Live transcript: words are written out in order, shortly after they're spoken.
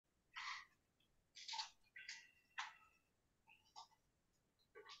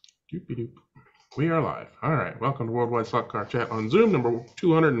Doopy-doop. We are live. All right. Welcome to Worldwide Slot Car Chat on Zoom, number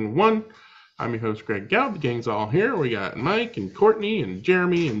 201. I'm your host, Greg Gow. The gang's all here. We got Mike and Courtney and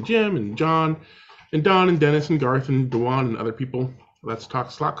Jeremy and Jim and John and Don and Dennis and Garth and Dewan and other people. Let's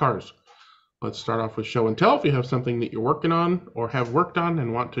talk slot cars. Let's start off with show and tell. If you have something that you're working on or have worked on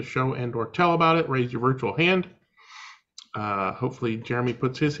and want to show and or tell about it, raise your virtual hand. Hopefully Jeremy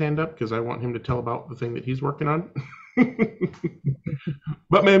puts his hand up because I want him to tell about the thing that he's working on.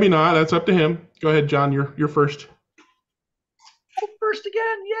 But maybe not. That's up to him. Go ahead, John. You're first. First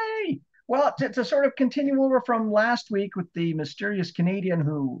again, yay! Well, to sort of continue over from last week with the mysterious Canadian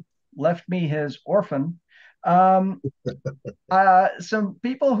who left me his orphan, some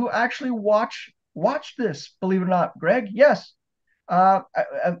people who actually watched this, believe it or not, Greg. Yes, a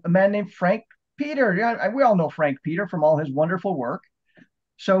man named Frank Peter. Yeah, we all know Frank Peter from all his wonderful work.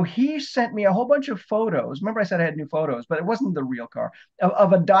 So he sent me a whole bunch of photos. Remember, I said I had new photos, but it wasn't the real car,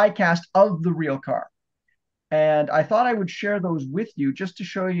 of a die cast of the real car. And I thought I would share those with you just to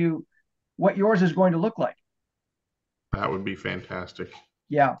show you what yours is going to look like. That would be fantastic.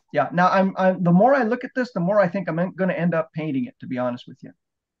 Yeah, yeah. Now, I'm the more I look at this, the more I think I'm going to end up painting it, to be honest with you.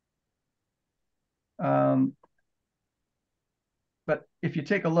 But if you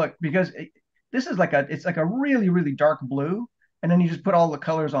take a look, because this is it's like a really, really dark blue, and then you just put all the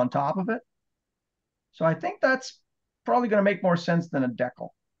colors on top of it. So I think that's probably going to make more sense than a decal.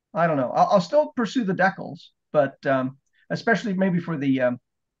 I don't know. I'll still pursue the decals, but especially maybe for the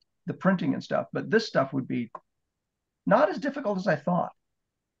printing and stuff. But this stuff would be not as difficult as I thought.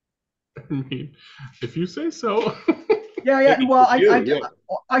 I mean, if you say so. Yeah. Well,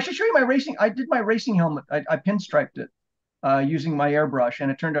 I should show you my racing. I did my racing helmet. I pinstriped it using my airbrush,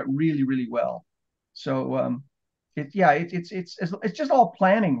 and it turned out really, really well. So it's just all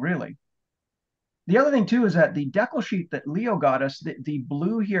planning, really. The other thing too is that the decal sheet that Leo got us, the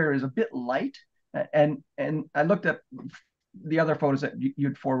blue here is a bit light, and I looked at the other photos that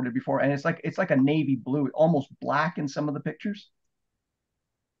you'd forwarded before, and it's like a navy blue, almost black in some of the pictures.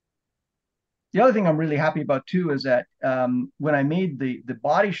 The other thing I'm really happy about too is that when I made the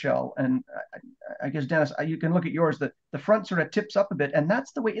body shell, and I guess Dennis, you can look at yours, the front sort of tips up a bit, and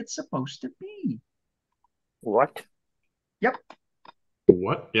that's the way it's supposed to be. What? Yep.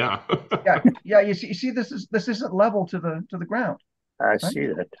 What? Yeah. Yeah. You see, this isn't level to the ground. I right? see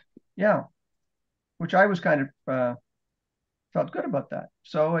that. Yeah, which I was kind of felt good about that.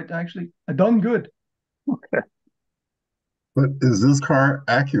 So I done good. But is this car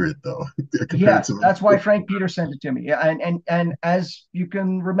accurate though? Yes, that's why Frank Peter sent it to me. And as you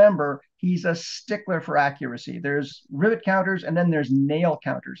can remember, he's a stickler for accuracy. There's rivet counters and then there's nail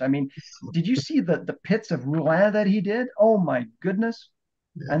counters. I mean, did you see the pits of Rouen that he did? Oh my goodness.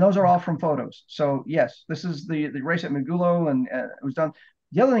 Yeah. And those are all from photos. So yes, this is the race at Magulo, and it was done.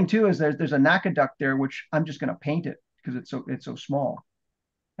 The other thing too is there's a NACA duct there, which I'm just going to paint it because it's so small.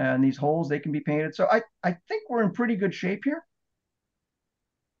 And these holes, they can be painted. So I think we're in pretty good shape here.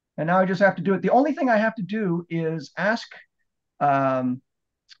 And now I just have to do it. The only thing I have to do is ask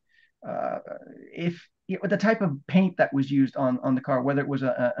if the type of paint that was used on the car, whether it was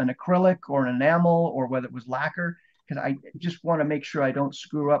an acrylic or an enamel or whether it was lacquer, because I just want to make sure I don't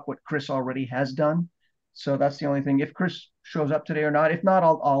screw up what Chris already has done. So that's the only thing. If Chris shows up today or not, if not,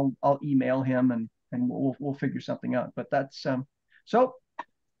 I'll email him and we'll figure something out. But that's so.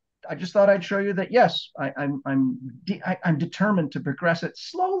 I just thought I'd show you that yes, I'm determined to progress it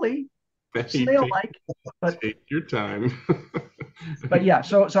slowly, snail-like. But take your time. But yeah,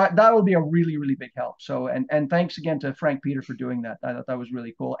 so that will be a really, really big help. So and thanks again to Frank Peter for doing that. I thought that was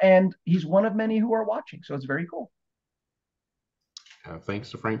really cool, and he's one of many who are watching, so it's very cool.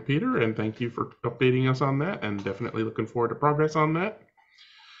 Thanks to Frank Peter, and thank you for updating us on that, and definitely looking forward to progress on that.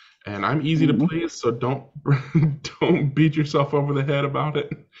 And I'm easy to please, so don't beat yourself over the head about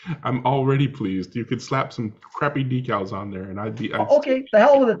it. I'm already pleased. You could slap some crappy decals on there, and I'd okay. The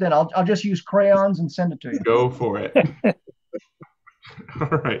hell with it then. I'll just use crayons and send it to you. Go for it. All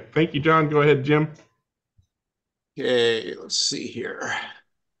right. Thank you, John. Go ahead, Jim. Okay, let's see here.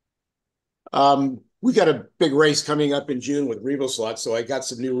 We got a big race coming up in June with Revo Slot, so I got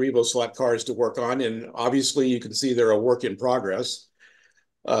some new Revo Slot cars to work on, and obviously you can see they're a work in progress.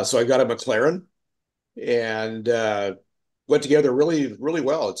 So I got a McLaren, and went together really, really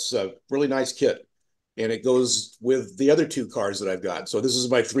well. It's a really nice kit, and it goes with the other two cars that I've got. So this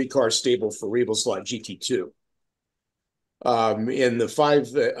is my 3-car stable for Revo Slot GT2. In the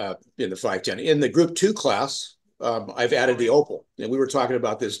 510, in the Group 2 class, I've added the Opel, and we were talking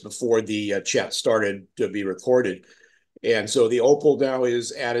about this before the chat started to be recorded. And so the Opal now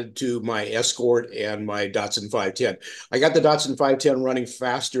is added to my Escort and my Datsun 510. I got the Datsun 510 running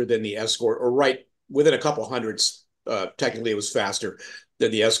faster than the Escort, or right within a couple hundreds. Technically, it was faster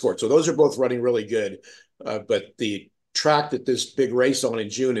than the Escort. So those are both running really good. But the track that this big race on in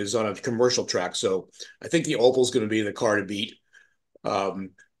June is on a commercial track. So I think the Opal is going to be the car to beat.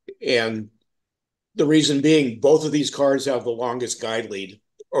 And the reason being, both of these cars have the longest guide lead,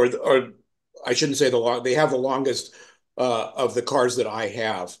 or I shouldn't say they have the longest of the cars that I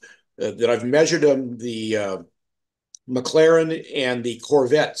have. That I've measured them, the McLaren and the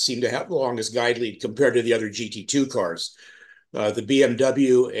Corvette seem to have the longest guide lead compared to the other GT2 cars. The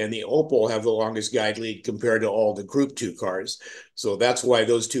BMW and the Opel have the longest guide lead compared to all the Group 2 cars. So that's why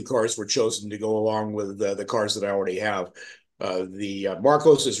those two cars were chosen to go along with the cars that I already have. The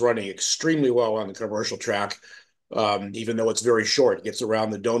Marcos is running extremely well on the commercial track, even though it's very short. It gets around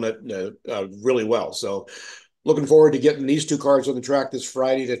the donut really well. So looking forward to getting these two cars on the track this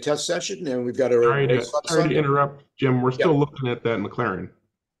Friday to test session, and we've got a race on Sorry to Sunday. interrupt, Jim. We're still looking at that McLaren.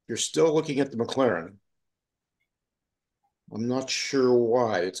 You're still looking at the McLaren. I'm not sure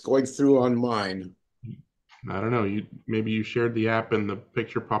why. It's going through on mine. I don't know. Maybe you shared the app and the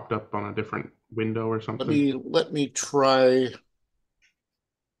picture popped up on a different window or something. Let me try.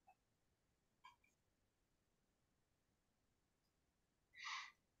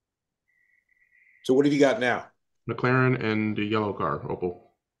 So what have you got now? McLaren and the yellow car, Opel.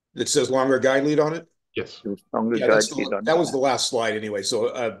 It says longer guide lead on it? Yes. Yeah, that was the last slide anyway.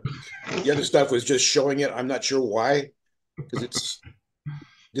 So the other stuff was just showing it. I'm not sure why. Because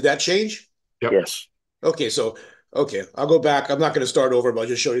did that change? Yep. Yes. Okay, I'll go back. I'm not going to start over, but I'll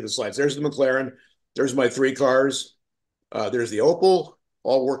just show you the slides. There's the McLaren. There's my three cars. There's the Opel,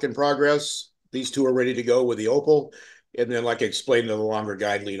 all work in progress. These two are ready to go with the Opel. And then, like I explained, the longer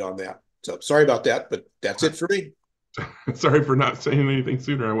guide lead on that. So sorry about that, but that's it for me. Sorry for not saying anything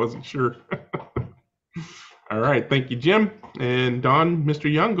sooner. I wasn't sure. All right. Thank you, Jim. And Don,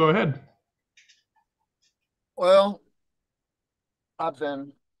 Mr. Young, go ahead. Well, I've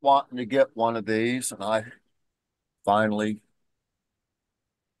been wanting to get one of these, and I finally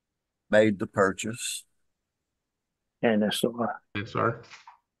made the purchase. NSR.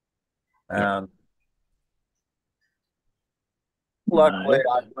 And luckily,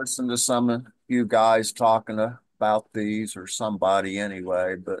 I listened to some of you guys talking about these, or somebody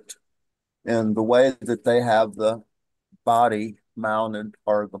anyway, but in the way that they have the body mounted,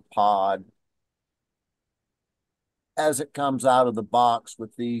 or the pod, as it comes out of the box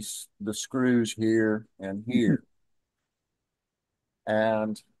with the screws here and here.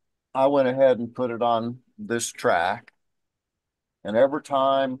 And I went ahead and put it on this track. And every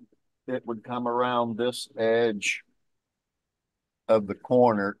time it would come around this edge of the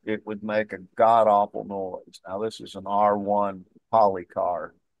corner, it would make a god-awful noise. Now, this is an R1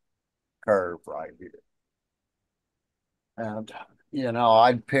 polycar curve right here. And,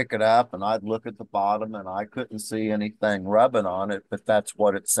 I'd pick it up and I'd look at the bottom and I couldn't see anything rubbing on it, but that's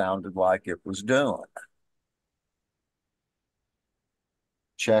what it sounded like it was doing.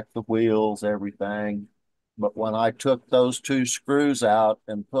 Check the wheels, everything. But when I took those two screws out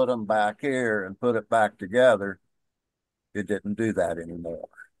and put them back here and put it back together, it didn't do that anymore.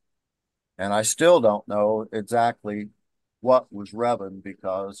 And I still don't know exactly what was rubbing,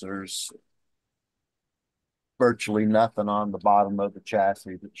 because there's virtually nothing on the bottom of the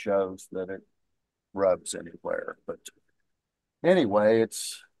chassis that shows that it rubs anywhere. But anyway,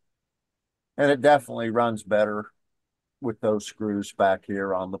 it definitely runs better with those screws back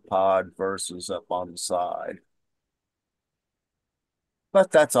here on the pod versus up on the side. But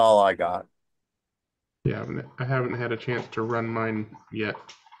that's all I got. Yeah, I haven't had a chance to run mine yet,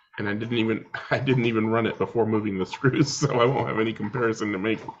 and I didn't even run it before moving the screws, so I won't have any comparison to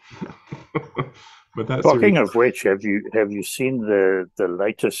make. But that's talking of which, have you seen the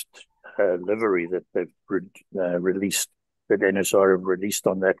latest livery that they've released, that NSR have released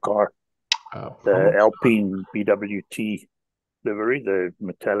on that car? The Alpine BWT livery, the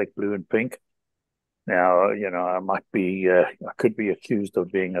metallic blue and pink. Now, I could be accused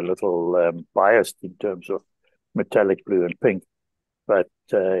of being a little biased in terms of metallic blue and pink, but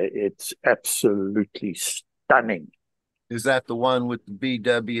it's absolutely stunning. Is that the one with the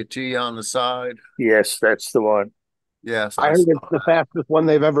BWT on the side? Yes, that's the one. Yes, I heard it's the fastest one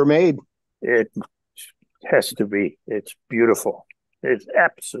they've ever made. It has to be. It's beautiful. It's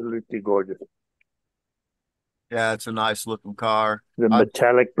absolutely gorgeous. Yeah, it's a nice looking car. The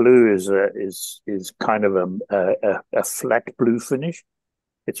metallic blue is kind of a flat blue finish.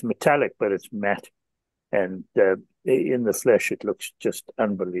 It's metallic, but it's matte, and in the flesh, it looks just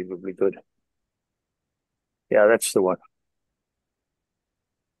unbelievably good. Yeah, that's the one.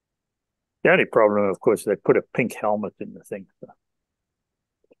 The only problem, of course, they put a pink helmet in the thing.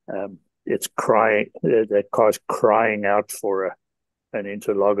 It's crying. That car's crying out for an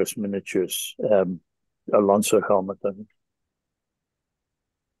Interlagos Miniatures Alonso helmet. I think.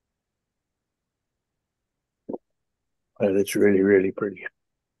 It's really, really pretty.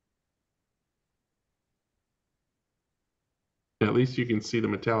 At least you can see the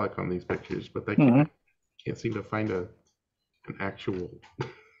metallic on these pictures, but they can't seem to find an actual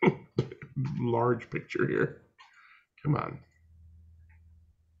large picture here. Come on.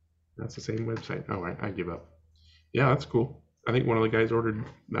 That's the same website. Oh, I give up. Yeah, that's cool. I think one of the guys ordered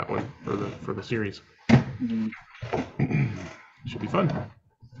that one for the series. Should be fun.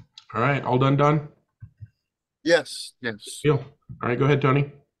 All right, all done, Don? Yes. Deal. All right, go ahead,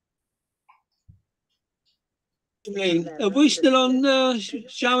 Tony. Are we still on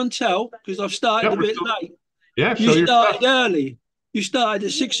show and tell? Because I've started a bit late. Yeah, you started early. You started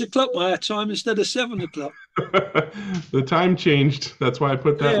at 6 o'clock my time instead of 7 o'clock. The time changed. That's why I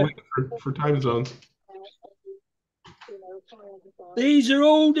put that link for time zones. These are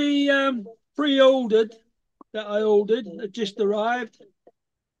all the pre-ordered that I ordered that just arrived.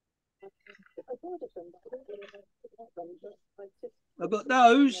 I've got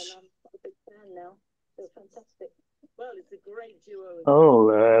those. Oh,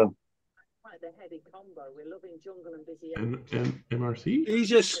 and MRC.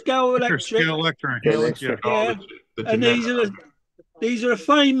 These are Scale Electric. Yeah. And these are a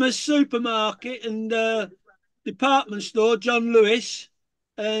famous supermarket and department store, John Lewis,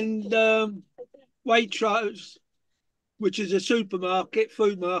 and Waitrose, which is a supermarket,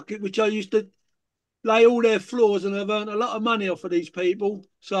 food market, which I used to lay all their floors, and I've earned a lot of money off of these people.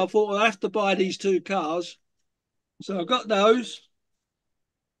 So I thought I have to buy these 2 cars. So I got those.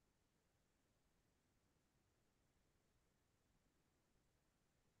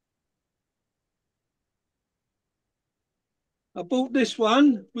 I bought this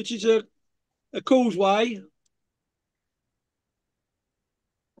one, which is a causeway.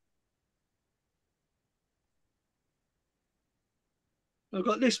 I've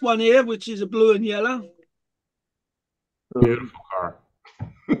got this one here, which is a blue and yellow. Beautiful car.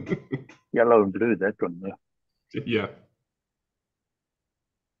 Yellow and blue, that one there. Yeah.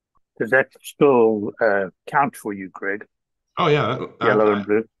 Does that still count for you, Greg? Oh, yeah. Yellow and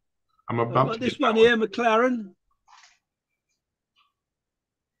blue. I'm about I've got this one here, McLaren.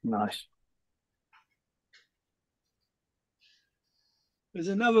 Nice. There's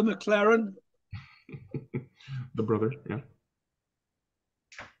another McLaren. The brother, yeah.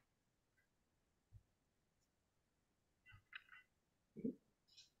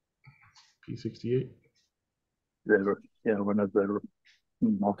 P68. One of the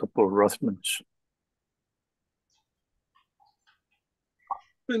multiple Rothmans. I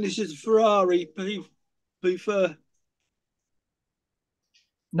think this is a Ferrari P4.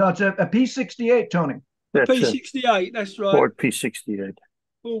 No, it's a P68, Tony. P68, that's right. Ford P68.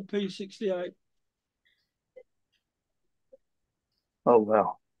 All P68. Oh,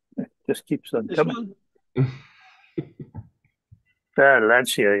 wow. It just keeps on this coming.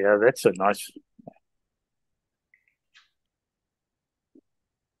 Lancia, yeah, that's a nice.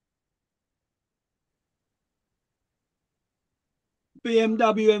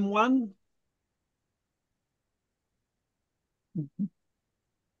 BMW M1.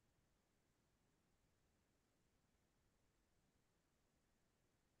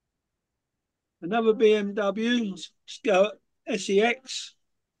 Another BMW SEX.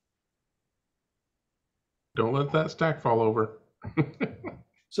 Don't let that stack fall over.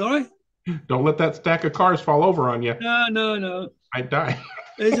 Sorry? Don't let that stack of cars fall over on you. No. I'd die.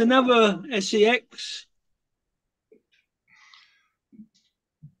 There's another SEX.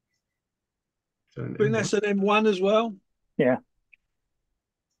 I think that's an M1 as well. Yeah.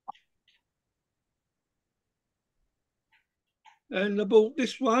 And I bought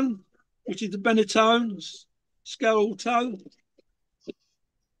this one, which is the Benetton's ScaleAuto.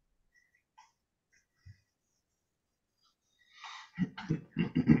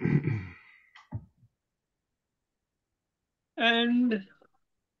 And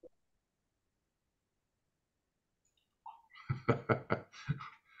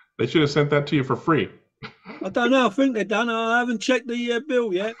they should have sent that to you for free. I don't know. I think they're done. I haven't checked the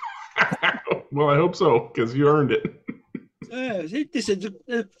bill yet. Well, I hope so, because you earned it. Yeah, this is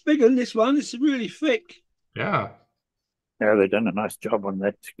a big one. This one, it's really thick. Yeah. Yeah, they've done a nice job on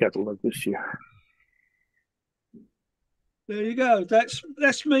that catalog this year. There you go.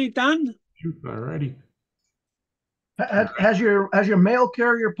 That's me done. All righty. Has your mail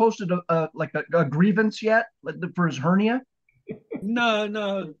carrier posted a grievance yet for his hernia?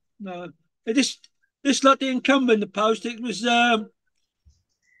 No. This lot didn't come in the post. It was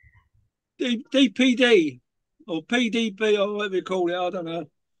DPD or PDP or whatever you call it. I don't know.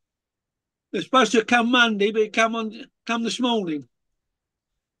 It's supposed to come Monday, but it come this morning.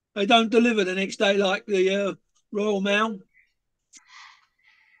 They don't deliver the next day like the Royal Mail.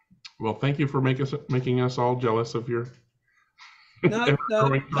 Well, thank you for making us all jealous of your. No.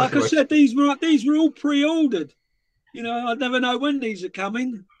 Like I said, these were all pre-ordered. You know, I never know when these are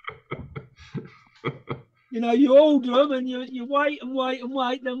coming. You know, you order them and you wait and wait and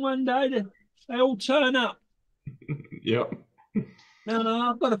wait. Then one day they all turn up. Yep. No,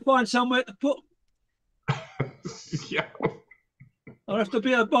 I've got to find somewhere to put. Yeah. I'll have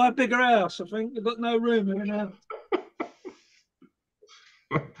to buy a bigger house. I think I've got no room here now.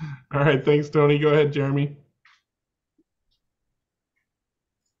 All right, thanks, Tony. Go ahead, Jeremy.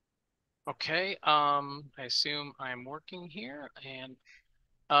 Okay, I assume I'm working here, and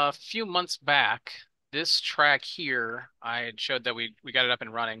a few months back, this track here, I had showed that we got it up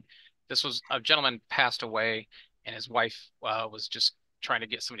and running. This was a gentleman passed away, and his wife was just trying to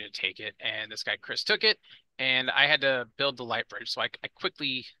get somebody to take it, and this guy Chris took it, and I had to build the light bridge. So I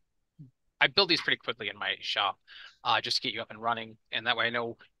build these pretty quickly in my shop, just to get you up and running, and that way I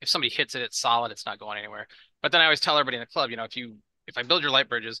know if somebody hits it, it's solid, it's not going anywhere. But then I always tell everybody in the club, you know, if I build your light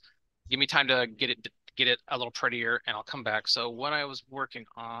bridges, give me time to get it a little prettier, and I'll come back. So what I was working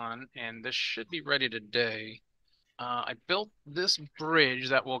on, and this should be ready today, I built this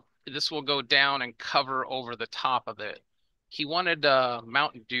bridge this will go down and cover over the top of it. He wanted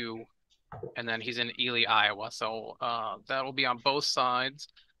Mountain Dew, and then he's in Ely, Iowa, so that'll be on both sides.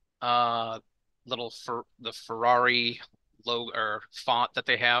 The Ferrari logo or font that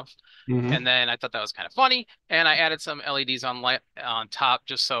they have. Mm-hmm. And then I thought that was kind of funny, and I added some LEDs on top,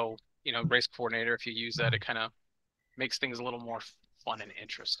 just so, you know, race coordinator, if you use that, it kind of makes things a little more fun and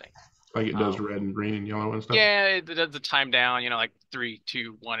interesting. Like it does red and green and yellow and stuff? Yeah, it does the time down, you know, like 3,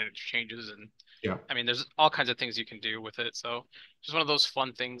 2, 1, and it changes. And yeah, I mean, there's all kinds of things you can do with it. So just one of those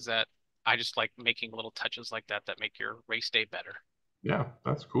fun things that I just like, making little touches like that make your race day better. Yeah,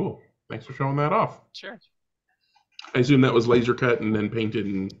 that's cool. Thanks for showing that off. Sure. I assume that was laser cut and then painted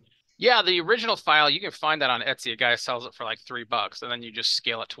and... Yeah, the original file, you can find that on Etsy. A guy sells it for like $3, and then you just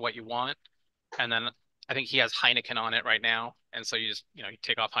scale it to what you want. And then I think he has Heineken on it right now. And so you just, you know, you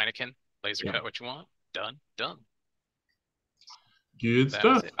take off Heineken, laser cut what you want. Done. Good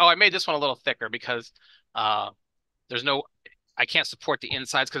stuff. Oh, I made this one a little thicker because I can't support the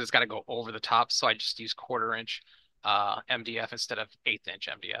insides because it's got to go over the top. So I just use 1/4 inch MDF instead of 1/8 inch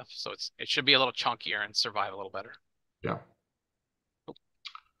MDF. So it should be a little chunkier and survive a little better. Yeah.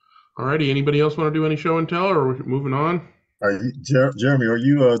 Alrighty, anybody else want to do any show and tell, or are we moving on? Are you, Jeremy, are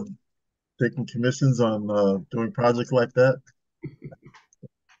you taking commissions on doing projects like that?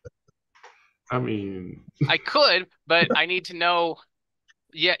 I mean... I could, but I need to know...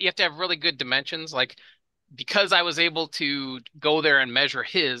 Yeah, you have to have really good dimensions. Like, because I was able to go there and measure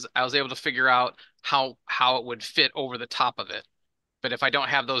his, I was able to figure out how it would fit over the top of it. But if I don't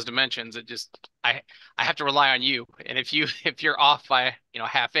have those dimensions, I have to rely on you. And if you're off by, you know,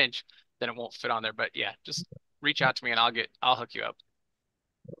 1/2 inch, then it won't fit on there. But yeah, just reach out to me and I'll hook you up.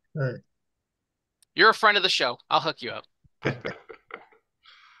 Hey. You're a friend of the show. I'll hook you up. All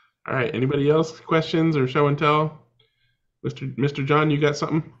right. Anybody else? Questions or show and tell? Mr. John, you got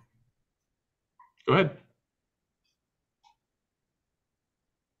something? Go ahead.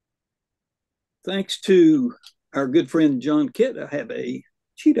 Thanks to our good friend John Kitt, I have a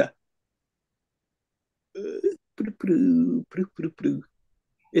cheetah.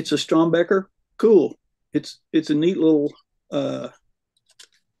 It's a Strombecker. Cool. It's a neat little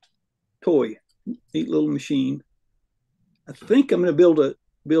toy, neat little machine. I think I'm going to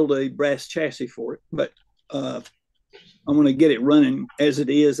build a brass chassis for it, but I'm going to get it running as it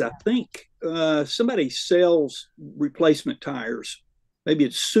is. I think somebody sells replacement tires. Maybe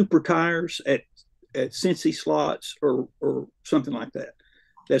it's super tires at Cincy slots or something like that.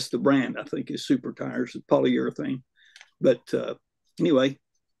 That's the brand, I think, is Super Tires, polyurethane. But anyway,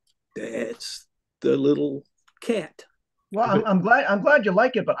 that's the little cat. Well, I'm glad you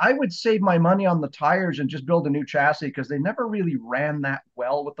like it, but I would save my money on the tires and just build a new chassis because they never really ran that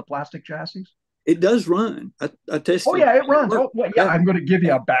well with the plastic chassis. It does run. I tested. Oh yeah, it runs. Oh well, yeah, I'm going to give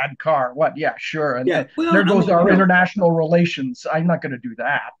you a bad car. What? Yeah, sure. And yeah. Well, there goes our international relations. I'm not going to do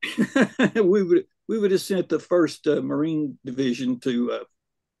that. we would have sent the first Marine Division to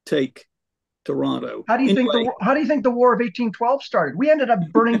take Toronto. How do you think the War of 1812 started? We ended up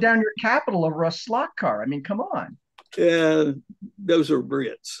burning down your capital over a slot car. I mean, come on. Those are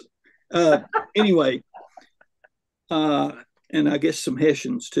Brits. Anyway, and I guess some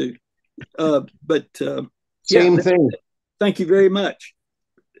Hessians too. But Same yeah, thing. thank you very much.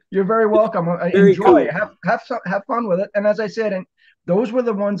 You're very welcome. Very Enjoy. cool. Have fun with it. And as I said, and those were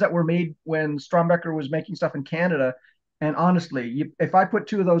the ones that were made when Strombecker was making stuff in Canada. And honestly, if I put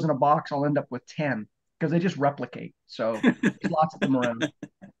 2 of those in a box, I'll end up with 10 because they just replicate. So there's lots of them around.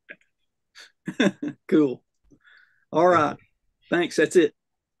 Cool. All right. Thanks. That's it.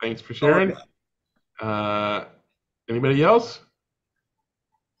 Thanks for sharing. Anybody else?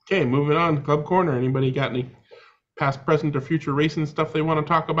 Okay, moving on. Club Corner. Anybody got any past, present, or future racing stuff they want to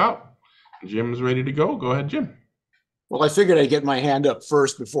talk about? Jim's ready to go. Go ahead, Jim. Well, I figured I'd get my hand up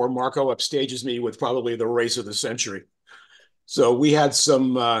first before Marco upstages me with probably the race of the century. So we had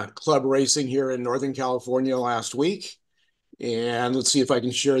some club racing here in Northern California last week. And let's see if I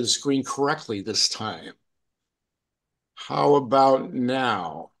can share the screen correctly this time. How about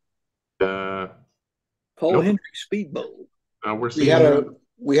now? Paul Nope. Hendrick Speed Bowl. We're seeing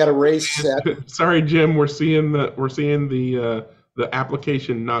we had a race set. Sorry, Jim. We're seeing the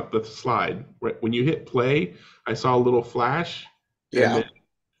application, not the slide. When you hit play, I saw a little flash. Yeah. And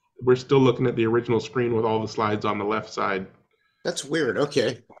we're still looking at the original screen with all the slides on the left side. That's weird.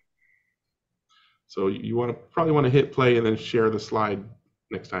 Okay. So you probably want to hit play and then share the slide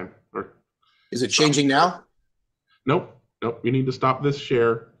next time. Or is it changing now? Nope. You need to stop this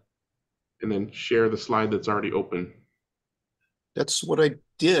share and then share the slide that's already open. That's what I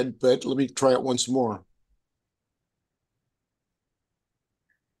did, but let me try it once more.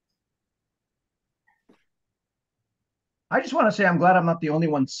 I just want to say I'm glad I'm not the only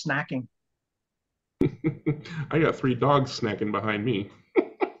one snacking. I got 3 dogs snacking behind me.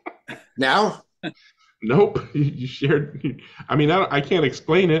 Now? Nope. You shared. I mean, I can't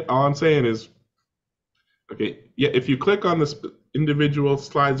explain it. All I'm saying is, okay, yeah, if you click on this individual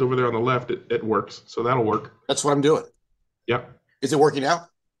slides over there on the left, it works. So that'll work. That's what I'm doing. Yep. Is it working now?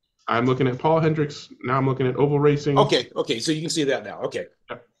 I'm looking at Paul Hendricks. Now I'm looking at oval racing. Okay. So you can see that now. Okay.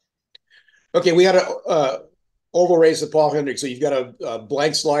 Yep. Okay, we had a oval race at Paul Hendricks. So you've got a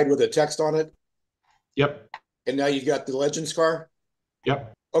blank slide with a text on it. Yep. And now you've got the Legends car.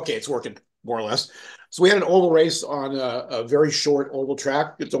 Yep. Okay, it's working more or less. So we had an oval race on a very short oval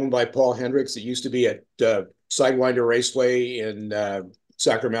track. It's owned by Paul Hendricks. It used to be at Sidewinder Raceway in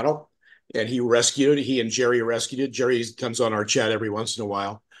Sacramento. And he and Jerry rescued it. Jerry comes on our chat every once in a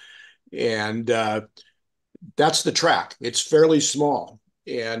while. And that's the track. It's fairly small.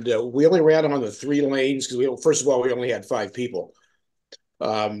 And we only ran on the 3 lanes because first of all, we only had 5 people.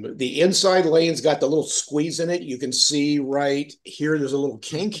 The inside lane's got the little squeeze in it. You can see right here, there's a little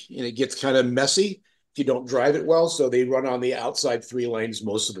kink and it gets kind of messy if you don't drive it well. So they run on the outside 3 lanes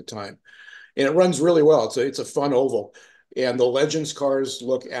most of the time. And it runs really well. It's a fun oval. And the Legends cars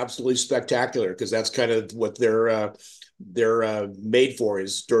look absolutely spectacular because that's kind of what they're made for,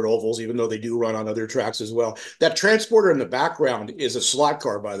 is dirt ovals, even though they do run on other tracks as well. That transporter in the background is a slot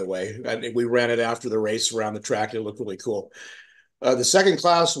car, by the way. And we ran it after the race around the track. It looked really cool. The second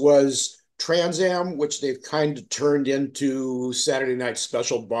class was Trans Am, which they've kind of turned into Saturday Night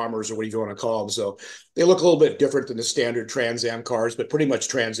Special Bombers, or what do you want to call them. So they look a little bit different than the standard Trans Am cars, but pretty much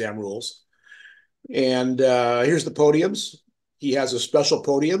Trans Am rules. And here's the podiums. He has a special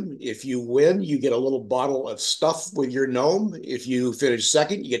podium. If you win, you get a little bottle of stuff with your gnome. If you finish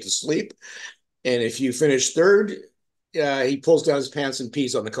second, you get to sleep. And if you finish third, he pulls down his pants and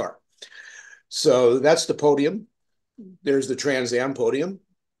pees on the car. So that's the podium. There's the Trans Am podium.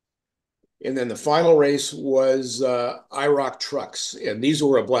 And then the final race was IROC trucks. And these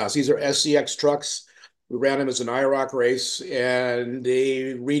were a blast. These are SCX trucks. We ran them as an IROC race, and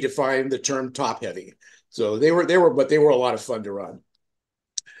they redefined the term top heavy. So they were a lot of fun to run.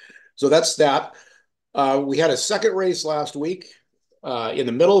 So that's that. We had a second race last week in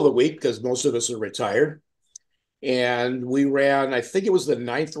the middle of the week because most of us are retired. And we ran, I think it was the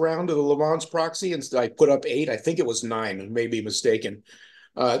 9th round of the Le Mans Proxy, and I put up 8. I think it was 9, I may be mistaken.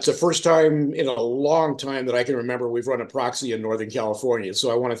 It's the first time in a long time that I can remember we've run a Proxy in Northern California. So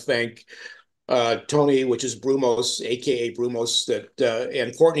I want to thank Tony, which is Brumos, aka Brumos,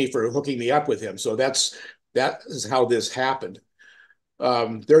 and Courtney for hooking me up with him. So that is how this happened.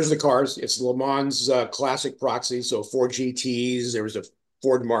 There's the cars. It's Le Mans classic Proxy. So 4 GTs. There was a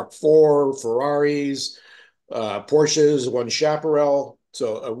Ford Mark IV, Ferraris, Porsches, 1 Chaparral.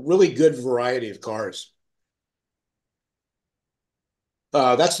 So a really good variety of cars.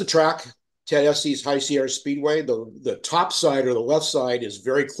 That's the track, Ted Essie's High Sierra Speedway. The top side or the left side is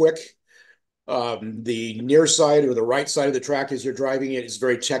very quick. The near side or the right side of the track as you're driving it is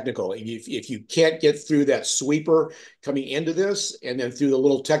very technical. If you can't get through that sweeper coming into this and then through the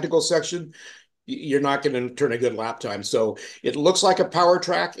little technical section, you're not going to turn a good lap time. So it looks like a power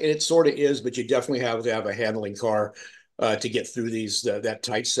track, and it sort of is, but you definitely have to have a handling car to get through that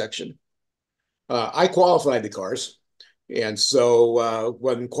tight section. I qualified the cars, and so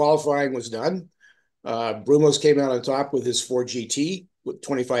when qualifying was done, Brumos came out on top with his Ford GT with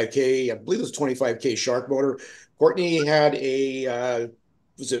 25K, I believe it was 25K Shark motor. Courtney had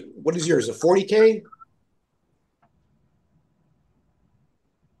what is yours, a 40K?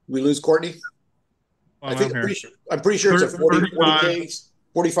 We lose Courtney? Well, I'm pretty sure it's a 40K,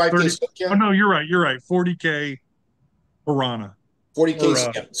 45K Slim Can. Oh, no, you're right. 40K Piranha.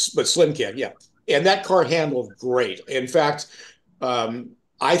 40K, but Slim Can, yeah. And that car handled great. In fact,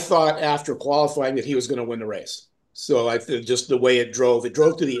 I thought after qualifying that he was going to win the race. So just the way it drove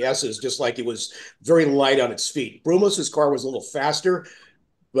to the S's just like it was very light on its feet. Brumos's car was a little faster,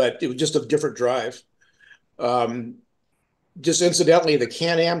 but it was just a different drive. Just incidentally, the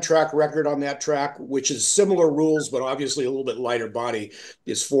Can-Am track record on that track, which is similar rules, but obviously a little bit lighter body,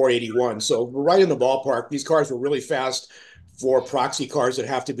 is 481. So we're right in the ballpark. These cars were really fast for proxy cars that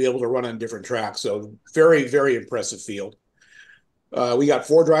have to be able to run on different tracks. So very, very impressive field. We got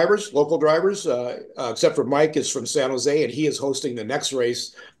 4 drivers, local drivers, except for Mike is from San Jose, and he is hosting the next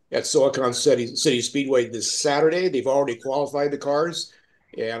race at Silicon City Speedway this Saturday. They've already qualified the cars,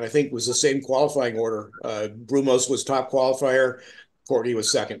 and I think it was the same qualifying order. Brumos was top qualifier, Courtney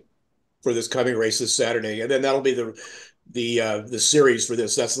was second for this coming race this Saturday, and then that'll be the series for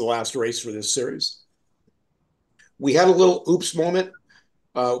this. That's the last race for this series. We had a little oops moment.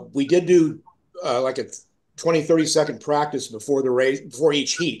 We did do like a 20-30 second practice before the race, before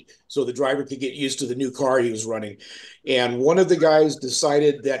each heat, so the driver could get used to the new car he was running. And one of the guys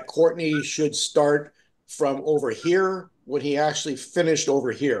decided that Courtney should start from over here when he actually finished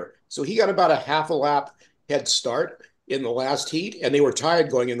over here. So he got about a half a lap head start in the last heat, and they were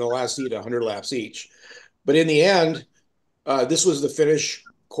tied going in the last heat, 100 laps each. But in the end, this was the finish.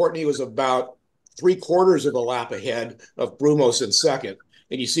 Courtney was about 3/4 of a lap ahead of Brumos in second,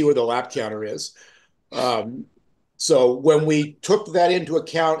 and you see where the lap counter is. So when we took that into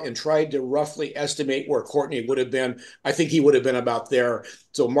account and tried to roughly estimate where Courtney would have been, I think he would have been about there.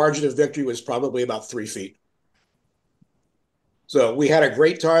 So margin of victory was probably about 3 feet. So we had a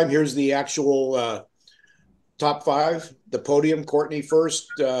great time. Here's the actual top 5. The podium, Courtney first.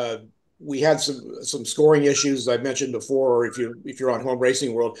 We had some scoring issues I mentioned before, or if you're on Home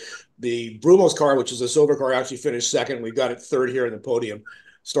Racing World, the Brumos car, which is a silver car, actually finished second. We got it third here in the podium.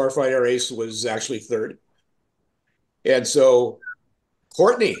 Starfighter Ace was actually third. And so,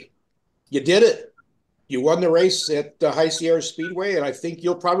 Courtney, you did it. You won the race at High Sierra Speedway, and I think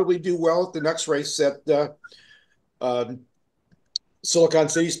you'll probably do well at the next race at Silicon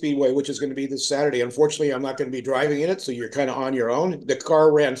City Speedway, which is going to be this Saturday. Unfortunately, I'm not going to be driving in it, so you're kind of on your own. The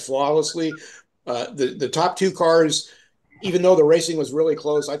car ran flawlessly. The top 2 cars, even though the racing was really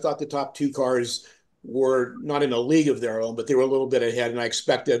close, I thought the top 2 cars were not in a league of their own, but they were a little bit ahead, and I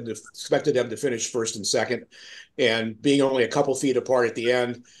expected them to finish first and second. And being only a couple feet apart at the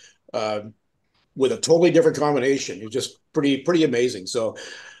end, with a totally different combination, it was just pretty amazing. So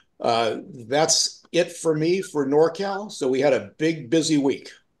that's it for me for NorCal. So we had a big, busy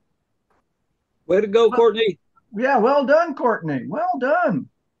week. Way to go, Courtney. Yeah, well done, Courtney. Well done.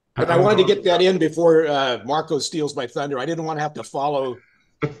 And I wanted to get that in before Marco steals my thunder. I didn't want to have to follow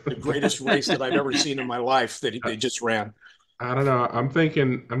the greatest race that I've ever seen in my life that they just ran. I don't know. I'm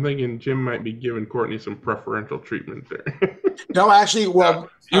thinking Jim might be giving Courtney some preferential treatment there. No, actually, well,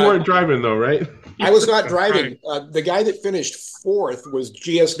 you weren't driving though, right? I was not driving. The guy that finished 4th was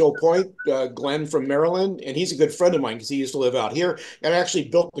GS No Point, Glenn from Maryland, and he's a good friend of mine because he used to live out here. And I actually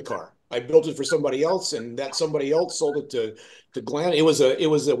built the car. I built it for somebody else, and that somebody else sold it to Glenn. It was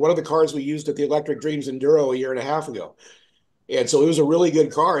one of the cars we used at the Electric Dreams Enduro a year and a half ago. And so it was a really good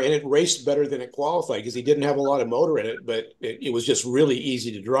car, and it raced better than it qualified because he didn't have a lot of motor in it, but it was just really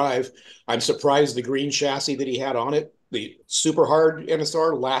easy to drive. I'm surprised the green chassis that he had on it, the super hard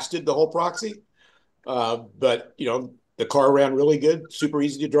NSR, lasted the whole proxy. But, the car ran really good, super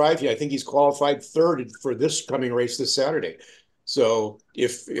easy to drive. Yeah, I think he's qualified third for this coming race this Saturday. So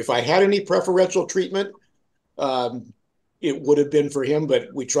if I had any preferential treatment, it would have been for him, but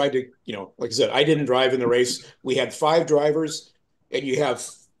we tried to, like I said, I didn't drive in the race. We had 5 drivers, and you have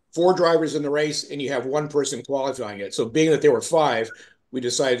 4 drivers in the race, and you have 1 person qualifying it. So being that there were 5, we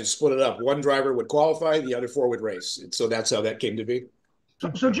decided to split it up. 1 driver would qualify, the other 4 would race. And so that's how that came to be.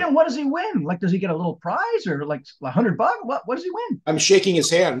 So Jim, what does he win? Like, does he get a little prize or like $100? What does he win? I'm shaking his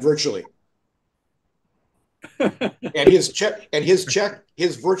hand virtually. And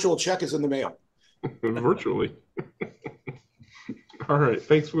his virtual check is in the mail. Virtually. All right.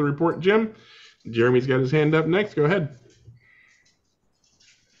 Thanks for the report, Jim. Jeremy's got his hand up next. Go ahead.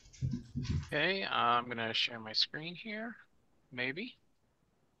 Okay, I'm gonna share my screen here. Maybe.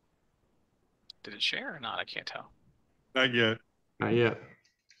 Did it share or not? I can't tell. Not yet. Not yet.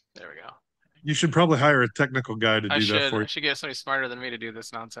 There we go. You should probably hire a technical guy to do that for you. I should get somebody smarter than me to do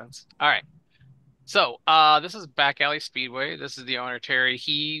this nonsense. All right. So, this is Back Alley Speedway. This is the owner, Terry.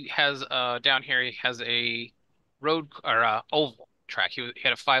 He has down here he has a road or oval track. He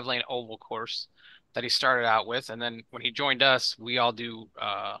had a 5-lane oval course that he started out with, and then when he joined us, we all do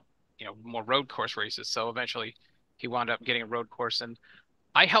more road course races. So eventually, he wound up getting a road course, and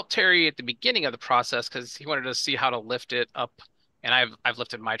I helped Terry at the beginning of the process because he wanted to see how to lift it up, and I've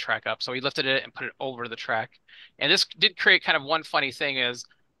lifted my track up. So he lifted it and put it over the track, and this did create kind of one funny thing is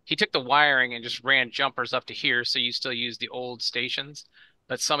he took the wiring and just ran jumpers up to here, so you still use the old stations,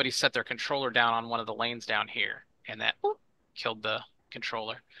 but somebody set their controller down on one of the lanes down here, and that killed the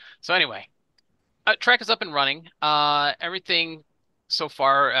controller. So anyway, track is up and running. Everything so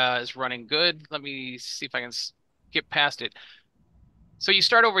far is running good. Let me see if I can skip past it. So you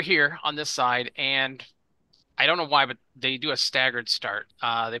start over here on this side, and I don't know why, but they do a staggered start.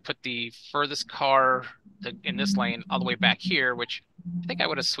 They put the furthest car in this lane all the way back here, which I think I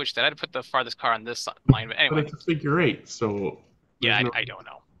would have switched that. I'd put the farthest car on this line, but anyway. But it's a figure eight, so yeah, I don't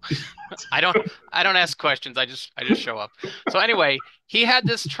know. I don't ask questions. I just show up. So anyway, he had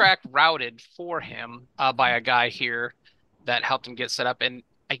this track routed for him by a guy here that helped him get set up, and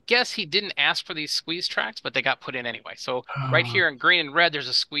I guess he didn't ask for these squeeze tracks, but they got put in anyway. So right here in green and red, there's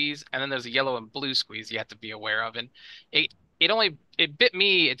a squeeze, and then there's a yellow and blue squeeze you have to be aware of. And it bit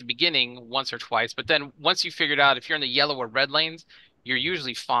me at the beginning once or twice, but then once you figured out if you're in the yellow or red lanes, you're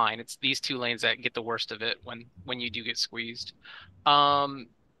usually fine. It's these two lanes that get the worst of it when you do get squeezed.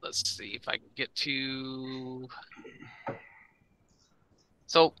 Let's see if I can get to.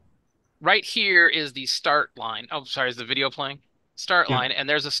 So right here is the start line. Oh, sorry, is the video playing? Start line, and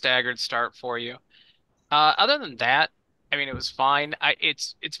there's a staggered start for you. Other than that, I mean, it was fine.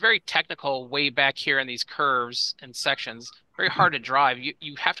 It's very technical way back here in these curves and sections. Very hard to drive.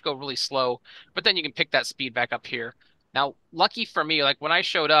 You have to go really slow, but then you can pick that speed back up here. Now, lucky for me, like when I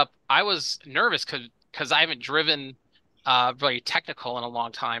showed up, I was nervous because I haven't driven really technical in a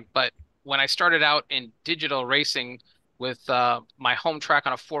long time. But when I started out in digital racing with my home track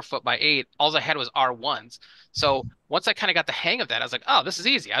on a 4 foot by 8, all I had was R1s. So once I kind of got the hang of that, I was like, oh, this is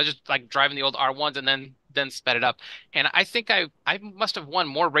easy. I was just like driving the old R1s and then sped it up. And I think I must have won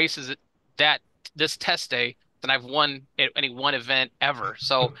more races at this test day than I've won at any one event ever.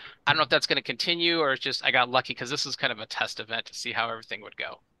 So I don't know if that's going to continue or it's just I got lucky because this is kind of a test event to see how everything would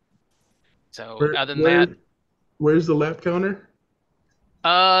go. So other than that, where's the lap counter?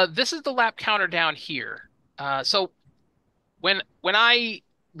 This is the lap counter down here. So when I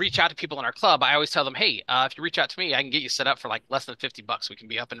reach out to people in our club, I always tell them, hey, if you reach out to me, I can get you set up for like less than $50. We can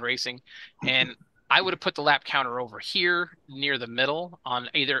be up and racing. And I would have put the lap counter over here near the middle on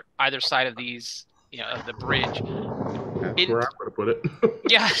either side of these, of the bridge. That's where I would have put it.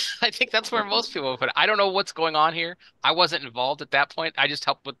 Yeah, I think that's where most people would put it. I don't know what's going on here. I wasn't involved at that point. I just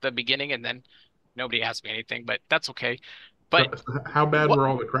helped with the beginning, and then nobody asked me anything, but that's okay. But how bad were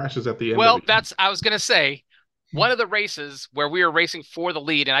all the crashes at the end? Well, I was gonna say, one of the races where we were racing for the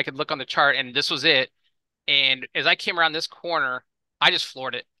lead, and I could look on the chart, and this was it. And as I came around this corner, I just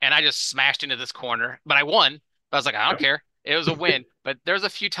floored it, and I just smashed into this corner. But I won. But I was like, I don't care. It was a win. But there's a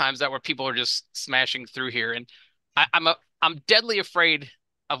few times that where people are just smashing through here, and I'm deadly afraid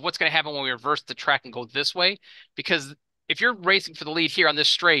of what's going to happen when we reverse the track and go this way, because if you're racing for the lead here on this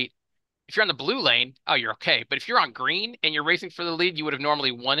straight, if you're on the blue lane, oh, you're okay. But if you're on green and you're racing for the lead, you would have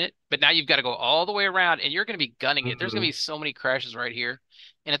normally won it. But now you've got to go all the way around, and you're going to be gunning it. There's going to be so many crashes right here,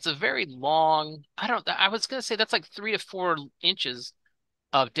 and it's a very long. I was going to say that's like 3 to 4 inches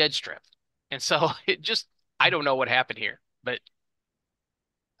of dead strip, and so I don't know what happened here, but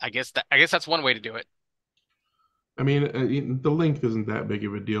I guess that's one way to do it. I mean, the length isn't that big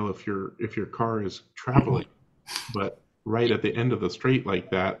of a deal if your car is traveling, but right at the end of the straight like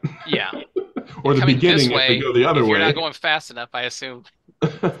that. Yeah. Or the beginning if you go the other way. If you're not going fast enough, I assume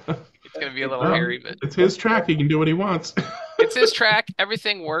it's going to be a little hairy. But it's his track. He can do what he wants. It's his track.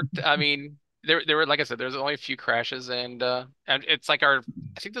 Everything worked. I mean, there were, like I said, there's only a few crashes, and it's like I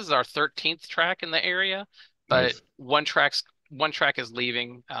think this is our 13th track in the area, but nice. one track is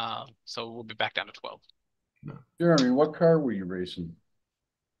leaving, so we'll be back down to 12. Jeremy, what car were you racing?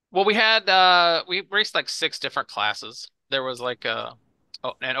 Well, we raced like 6 different classes. There was like an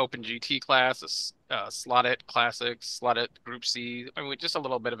open GT class, a slotted classic, slotted Group C. I mean, just a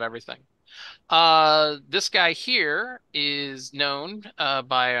little bit of everything. This guy here is known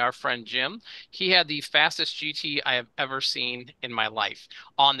by our friend Jim. He had the fastest GT I have ever seen in my life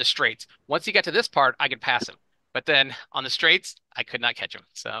on the straights. Once he got to this part, I could pass him. But then on the straights, I could not catch him.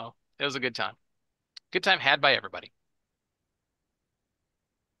 So it was a good time. Good time had by everybody.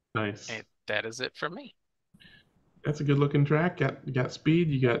 Nice. And that is it for me. That's a good looking track. You got speed,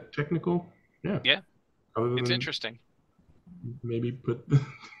 you got technical. Yeah. Yeah. Other It's than interesting. maybe put the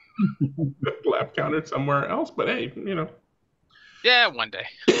lap counter somewhere else, but hey, you know. Yeah, one day.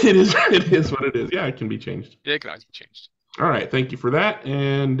 It is what it is. Yeah, it can be changed. Yeah, it can always be changed. All right, thank you for that.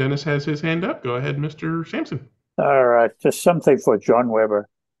 And Dennis has his hand up. Go ahead, Mr. Sampson. All right, just something for John Weber.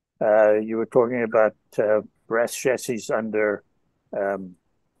 You were talking about brass chassis under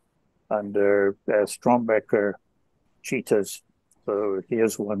Strombecker cheetahs. So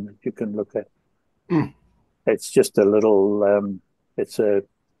here's one that you can look at. It's just a little.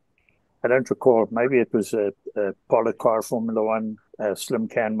 I don't recall. Maybe it was a Polycar Formula One slim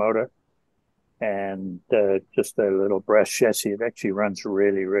can motor, and just a little brass chassis. It actually runs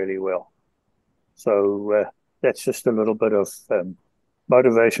really, really well. So that's just a little bit of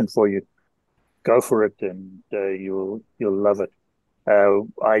motivation for you. Go for it, and you'll love it.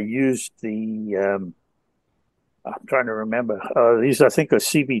 I used the. I'm trying to remember. These I think are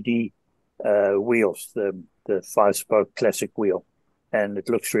CBD wheels, the 5-spoke classic wheel, and it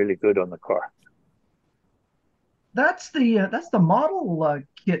looks really good on the car. That's the model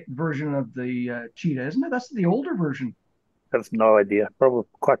kit version of the Cheetah, isn't it? That's the older version. I have no idea. Probably,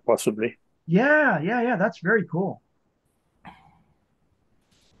 quite possibly. Yeah. That's very cool.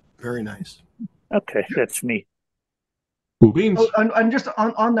 Very nice. Okay, that's me. Cool beans. Oh, and just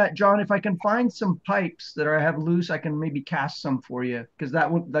on that, John, if I can find some pipes that I have loose, I can maybe cast some for you, because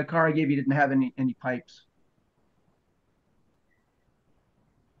the car I gave you didn't have any pipes.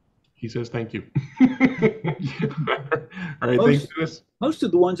 He says thank you. All right, thanks, Dennis. Most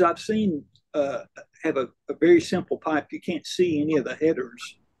of the ones I've seen have a very simple pipe. You can't see any of the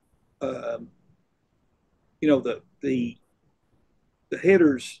headers. You know, the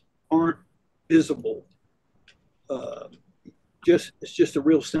headers aren't visible. It's just a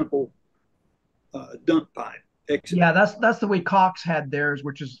real simple dump pipe. Exit. Yeah, that's the way Cox had theirs,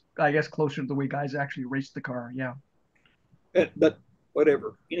 which is, I guess, closer to the way guys actually raced the car. Yeah. But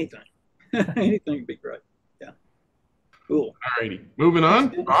whatever, anything would be great. Yeah. Cool. All righty, moving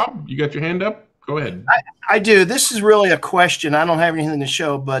on. Bob, you got your hand up? Go ahead. I do. This is really a question. I don't have anything to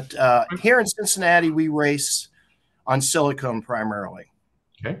show, but here in Cincinnati, we race on silicone primarily.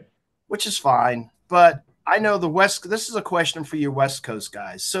 Okay. Which is fine. But I know this is a question for you West Coast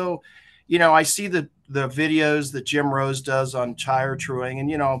guys. So, you know, I see the videos that Jim Rose does on tire truing. And,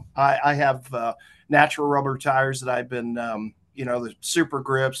 you know, I have natural rubber tires that I've been, you know, the super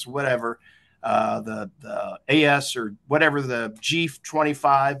grips, whatever, the AS or whatever, the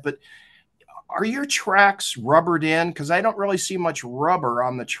G25. But are your tracks rubbered in? Because I don't really see much rubber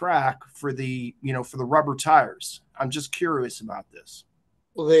on the track for the rubber tires. I'm just curious about this.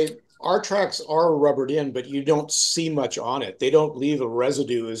 Well, our tracks are rubbered in, but you don't see much on it. They don't leave a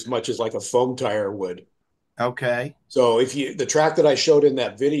residue as much as like a foam tire would. Okay. So the track that I showed in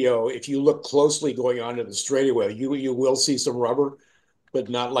that video, if you look closely going onto the straightaway, you will see some rubber, but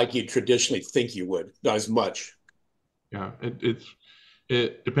not like you traditionally think you would. Not as much. Yeah,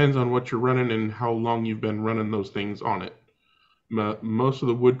 it depends on what you're running and how long you've been running those things on it. Most of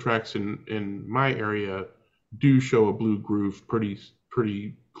the wood tracks in my area do show a blue groove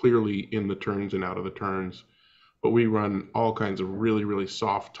pretty clearly in the turns and out of the turns, but we run all kinds of really, really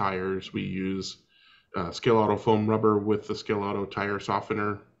soft tires. We use ScaleAuto foam rubber with the ScaleAuto tire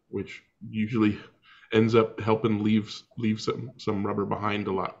softener, which usually ends up helping leave some rubber behind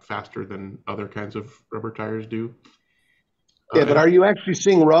a lot faster than other kinds of rubber tires do. Yeah, but are you actually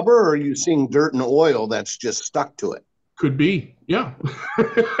seeing rubber, or are you seeing dirt and oil that's just stuck to it? Could be, yeah.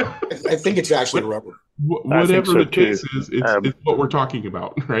 I think it's actually rubber. Whatever the case is, it's what we're talking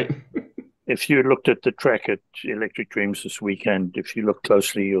about, right? If you looked at the track at Electric Dreams this weekend, if you look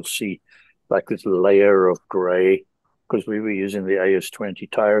closely, you'll see like this layer of gray, because we were using the AS20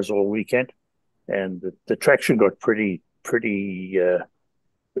 tires all weekend, and the traction got pretty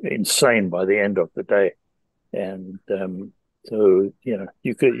insane by the end of the day, and so you know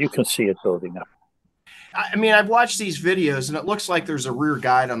you can see it building up. I mean, I've watched these videos, and it looks like there's a rear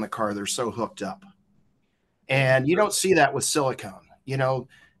guide on the car. They're so hooked up, and you don't see that with silicone. You know,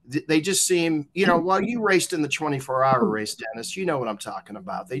 they just seem, you know, while you raced in the 24-hour race, Dennis, you know what I'm talking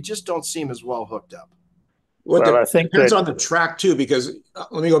about. They just don't seem as well hooked up. Well, I think depends on the track too, because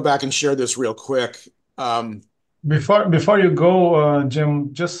let me go back and share this real quick. Before you go,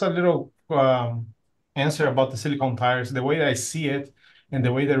 Jim, just a little answer about the silicone tires. The way I see it and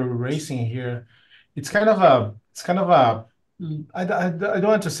the way that we're racing here, it's kind of a I don't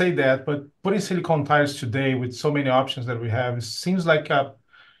want to say that, but putting silicone tires today with so many options that we have seems like a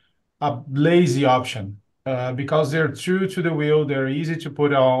lazy option because they're true to the wheel, they're easy to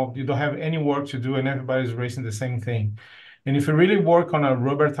put on, you don't have any work to do, and everybody's racing the same thing. And if you really work on a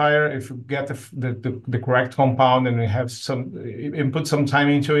rubber tire, if you get the correct compound and you have some and put some time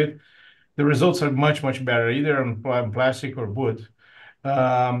into it, the results are much, much better, either on plastic or wood.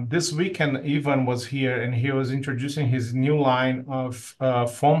 This weekend, Ivan was here and he was introducing his new line of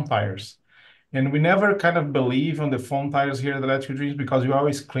foam tires. And we never kind of believe on the foam tires here at Electric Dreams because we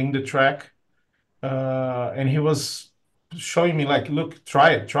always clean the track. And he was showing me like, look,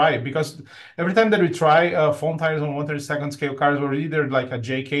 try it. Because every time that we try foam tires on 1/32 scale cars, or either like a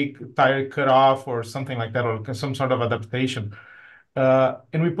JK tire cut off or something like that, or some sort of adaptation.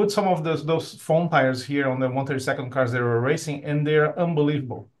 And we put some of those foam tires here on the 1/32 cars that we're racing, and they're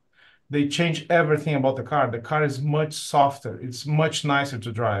unbelievable. They change everything about the car. The car is much softer. It's much nicer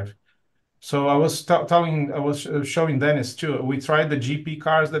to drive. So I was showing Dennis too. We tried the GP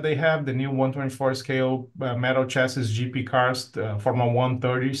cars that they have, the new 1/24 scale metal chassis GP cars, Formula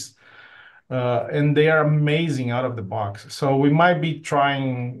 130s. And they are amazing out of the box. So we might be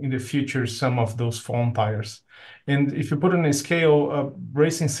trying in the future some of those foam tires. And if you put on a scale,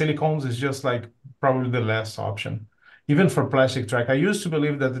 racing silicones is just like probably the last option, even for plastic track. I used to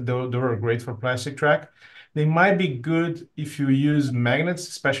believe that they were great for plastic track. They might be good if you use magnets,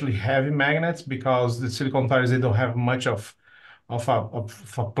 especially heavy magnets, because the silicone tires, they don't have much of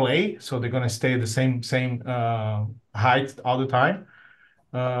a play, so they're going to stay the same height all the time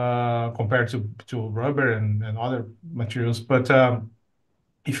compared to rubber and other materials. But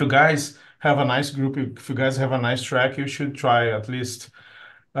if you guys have a nice group, if you guys have a nice track, you should try at least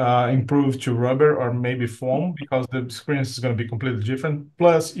improve to rubber or maybe foam, because the experience is going to be completely different.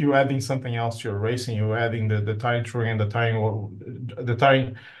 Plus, you're adding something else to your racing. You're adding the tire touring and the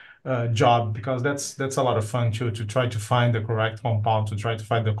tiring job, because that's a lot of fun to try to find the correct compound, to try to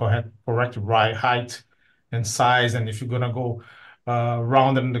find the correct right height and size, and if you're gonna go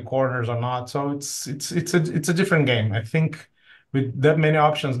round in the corners or not. So it's a different game. I think with that many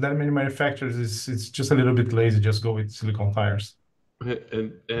options, that many manufacturers, it's just a little bit lazy. Just go with silicone tires.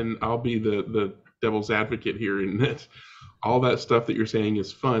 And I'll be the devil's advocate here in that all that stuff that you're saying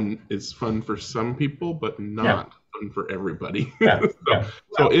is fun for some people, but not fun for everybody.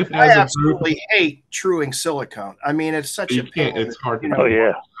 So if I as absolutely hate truing silicone. I mean, it's such a pain. It's hard to do. Oh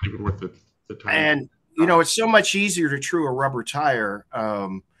yeah, even worth the time. And it's so much easier to true a rubber tire.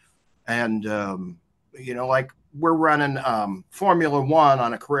 Like we're running Formula One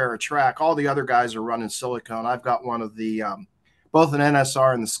on a Carrera track. All the other guys are running silicone. I've got one of the both an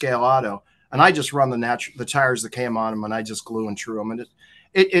NSR and the ScaleAuto, and I just run the tires that came on them, and I just glue and true them, and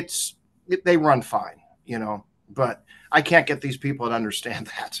they run fine, But I can't get these people to understand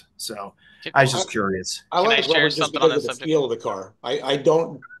that. So I was just curious. I like rubber just because of the feel of the car. I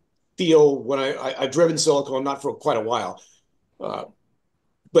don't feel when I've driven silicone, not for quite a while.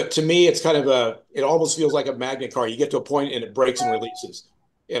 But to me, it's kind of it almost feels like a magnet car. You get to a point and it breaks and releases.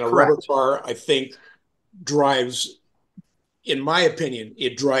 And a rubber car, I think, drives, in my opinion,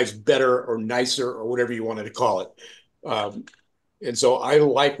 it drives better or nicer or whatever you wanted to call it. And so I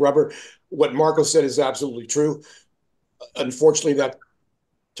like rubber. What Marco said is absolutely true. Unfortunately, that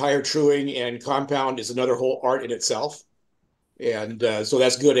tire truing and compound is another whole art in itself. And so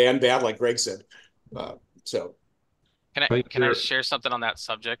that's good and bad, like Greg said. Can I share something on that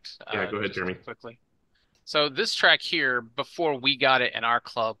subject? Yeah, go ahead, Jeremy. Quickly. So this track here, before we got it in our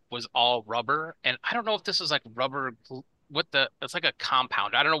club, was all rubber, and I don't know if this is like rubber. It's like a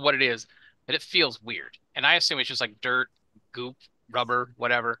compound. I don't know what it is, but it feels weird, and I assume it's just like dirt, goop, rubber,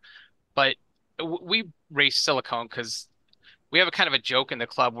 whatever. But we race silicone because we have a kind of a joke in the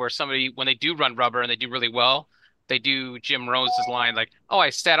club where somebody, when they do run rubber and they do really well, they do Jim Rose's line like, "Oh, I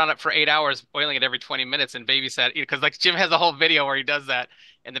sat on it for 8 hours, oiling it every 20 minutes and babysat," because like Jim has a whole video where he does that,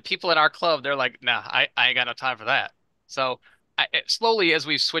 and the people in our club, they're like, "Nah, I ain't got no time for that." So slowly, as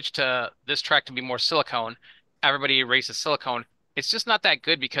we've switched to this track to be more silicone, everybody races silicone. It's just not that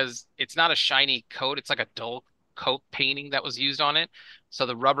good because it's not a shiny coat. It's like a dull coat painting that was used on it. So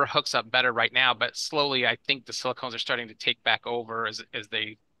the rubber hooks up better right now, but slowly I think the silicones are starting to take back over as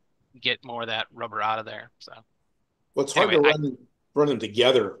they get more of that rubber out of there. So well, it's hard to run them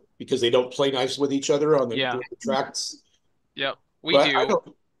together because they don't play nice with each other on the tracks. Yep, we do.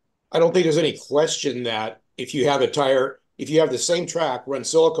 I don't think there's any question that if you have the same track, run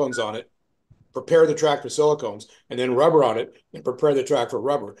silicones on it, prepare the track for silicones, and then rubber on it, and prepare the track for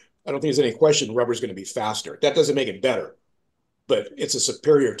rubber, I don't think there's any question rubber's going to be faster. That doesn't make it better, but it's a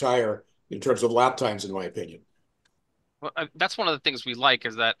superior tire in terms of lap times, in my opinion. Well, that's one of the things we like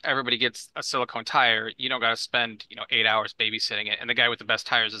is that everybody gets a silicone tire. You don't got to spend, 8 hours babysitting it. And the guy with the best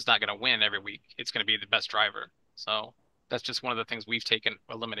tires is not going to win every week. It's going to be the best driver. So that's just one of the things we've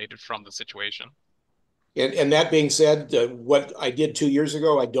eliminated from the situation. And that being said, what I did 2 years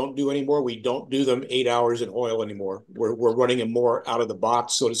ago, I don't do anymore. We don't do them 8 hours in oil anymore. We're running them more out of the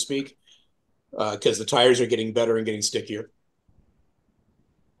box, so to speak, because the tires are getting better and getting stickier.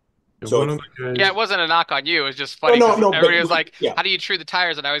 So yeah, it wasn't a knock on you. It was just funny. No, everybody was like, yeah. How do you true the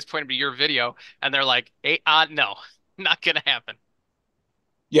tires? And I always point them to your video, and they're like, no, not gonna happen.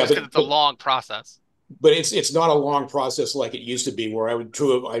 Yeah, because it's a long process. But it's not a long process like it used to be, where I would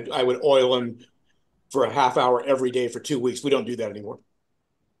I would oil them for a half hour every day for 2 weeks. We don't do that anymore.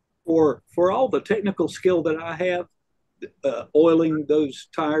 For all the technical skill that I have, oiling those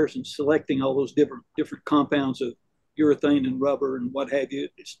tires and selecting all those different compounds of urethane and rubber and what have you,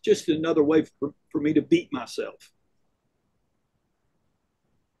 it's just another way for me to beat myself.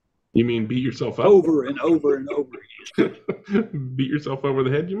 You mean beat yourself up? Over and over and over again. Beat yourself over the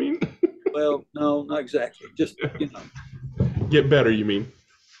head, you mean? Well, no, not exactly. Just, Get better, you mean?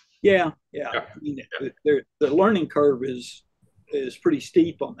 Yeah. I mean, the learning curve is pretty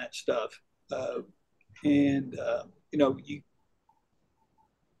steep on that stuff. I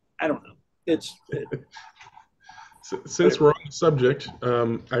don't know. Since we're on the subject,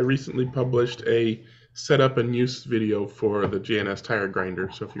 I recently published a setup and use video for the JNS tire grinder.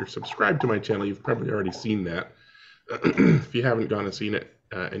 So if you're subscribed to my channel, you've probably already seen that. If you haven't gone and seen it,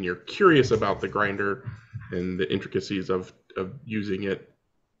 and you're curious about the grinder and the intricacies of using it,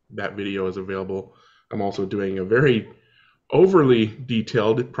 that video is available. I'm also doing a very overly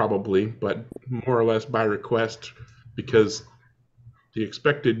detailed, probably, but more or less by request, because the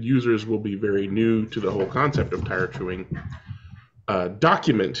expected users will be very new to the whole concept of tire chewing,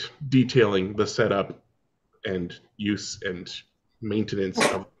 document detailing the setup and use and maintenance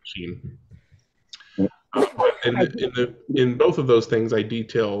of the machine. In both of those things, I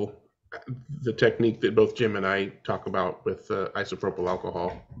detail the technique that both Jim and I talk about with isopropyl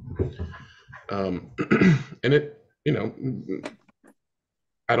alcohol. And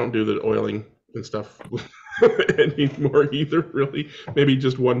I don't do the oiling and stuff anymore either, really. Maybe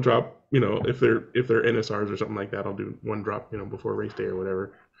just one drop, if they're NSRs or something like that, I'll do one drop, before race day or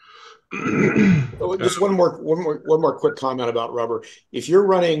whatever. Just one more quick comment about rubber. If you're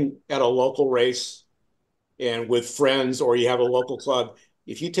running at a local race and with friends, or you have a local club,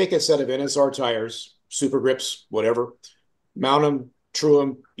 if you take a set of NSR tires, super grips, whatever, mount them, true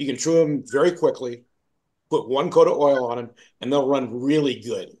them, you can true them very quickly, put one coat of oil on them, and they'll run really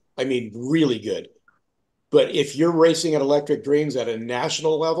good. I mean, really good. But if you're racing at Electric Dreams at a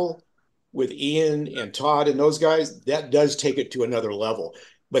national level with Ian and Todd and those guys, that does take it to another level.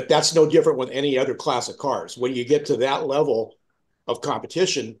 But that's no different with any other class of cars. When you get to that level of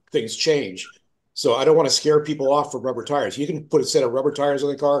competition, things change. So I don't want to scare people off from rubber tires. You can put a set of rubber tires on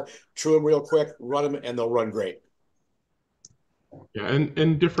the car, true them real quick, run them, and they'll run great. Yeah,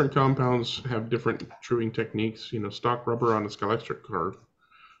 and different compounds have different truing techniques. Stock rubber on a ScaleAuto car,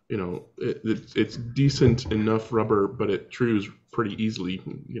 it's decent enough rubber, but it trues pretty easily,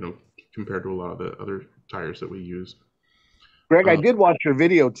 compared to a lot of the other tires that we use. Greg, I did watch your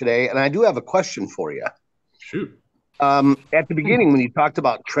video today, and I do have a question for you. Shoot. At the beginning, when you talked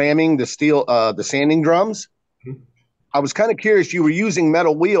about tramming the steel, the sanding drums, I was kind of curious. You were using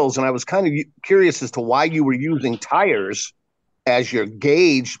metal wheels, and I was kind of curious as to why you were using tires as your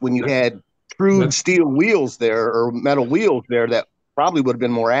gauge when you had trued steel wheels there or metal wheels there. That probably would have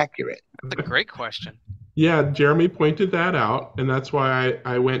been more accurate. That's a great question. Yeah, Jeremy pointed that out, and that's why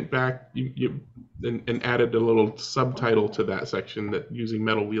I went back and added a little subtitle to that section, that using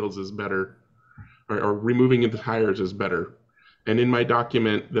metal wheels is better, or removing the tires is better. And in my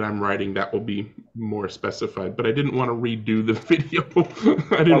document that I'm writing, that will be more specified. But I didn't want to redo the video.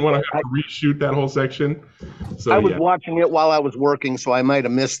 I didn't want to have to reshoot that whole section. So I was watching it while I was working, so I might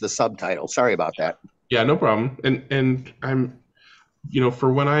have missed the subtitle. Sorry about that. Yeah, no problem. And I'm,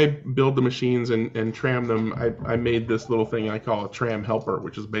 for when I build the machines and tram them, I made this little thing I call a tram helper,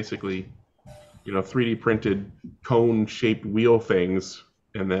 which is basically, 3D printed cone-shaped wheel things,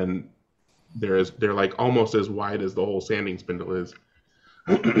 and then they're like almost as wide as the whole sanding spindle is.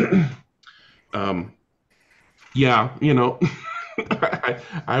 Yeah,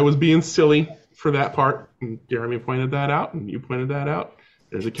 I was being silly for that part. And Jeremy pointed that out, and you pointed that out.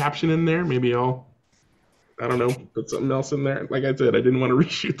 There's a caption in there. Maybe I don't know, put something else in there. Like I said, I didn't want to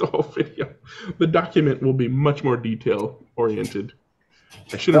reshoot the whole video. The document will be much more detail oriented.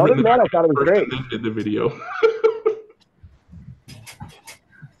 I should have Other written than the that, I thought it was first great. and then did the video.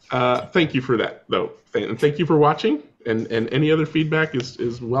 Thank you for that, though. And thank you for watching. And any other feedback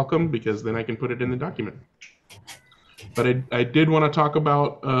is welcome, because then I can put it in the document. But I did want to talk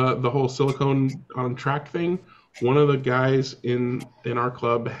about the whole silicone on track thing. One of the guys in our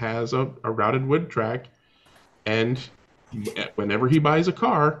club has a routed wood track, and whenever he buys a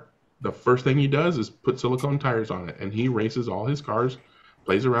car, the first thing he does is put silicone tires on it, and he races all his cars,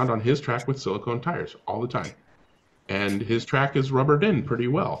 plays around on his track with silicone tires all the time. And his track is rubbered in pretty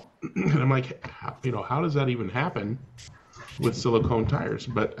well. And I'm like, how does that even happen with silicone tires?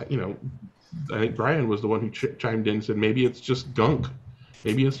 But, I think Brian was the one who chimed in and said, maybe it's just gunk.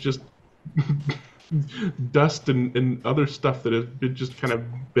 Maybe it's just dust and other stuff that has been just kind of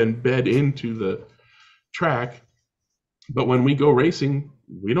been bed into the track. But when we go racing,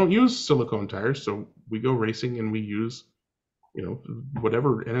 we don't use silicone tires. So we go racing and we use,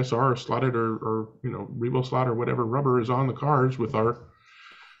 whatever NSR or slotted or Revo slot or whatever rubber is on the cars with our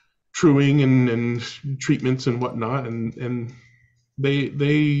truing and treatments and whatnot. And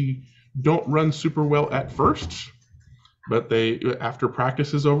they don't run super well at first, but after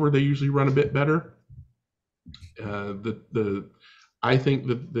practice is over, they usually run a bit better. I think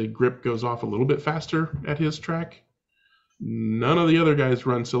that the grip goes off a little bit faster at his track. None of the other guys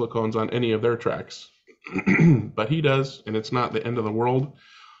run silicones on any of their tracks, but he does, and it's not the end of the world.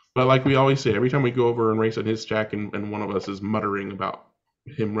 But like we always say, every time we go over and race on his track and one of us is muttering about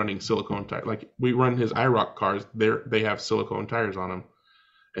him running silicone tires, like we run his IROC cars, they have silicone tires on them,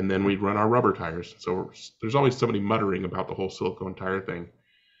 and then we run our rubber tires. So there's always somebody muttering about the whole silicone tire thing.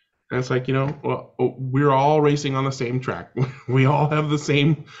 And it's like, we're all racing on the same track. We all have the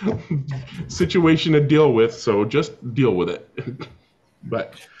same situation to deal with, so just deal with it.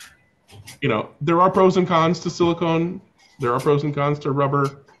 But, there are pros and cons to silicone. There are pros and cons to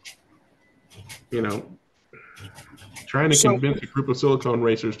rubber. Trying to convince a group of silicone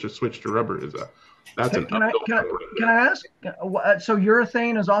racers to switch to rubber that's an uphill battle. Can I ask? So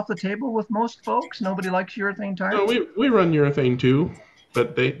urethane is off the table with most folks? Nobody likes urethane tires? No, we run urethane too,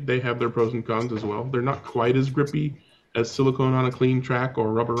 but they have their pros and cons as well. They're not quite as grippy as silicone on a clean track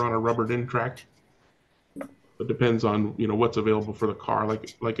or rubber on a rubbered-in track. It depends on what's available for the car.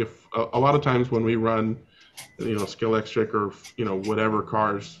 Like if a lot of times when we run, ScaleAuto or whatever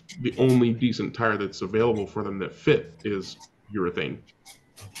cars, the only decent tire that's available for them that fit is urethane,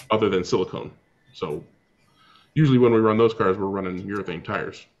 other than silicone. So usually when we run those cars, we're running urethane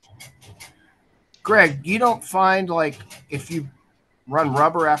tires. Greg, you don't find like if you run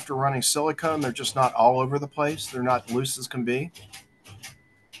rubber after running silicone, they're just not all over the place? They're not loose as can be?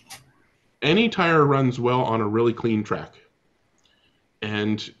 Any tire runs well on a really clean track.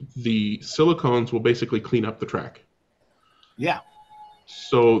 And the silicones will basically clean up the track. Yeah.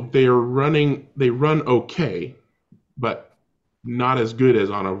 So they run okay, but not as good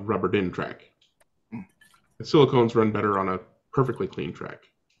as on a rubbered in track. The silicones run better on a perfectly clean track.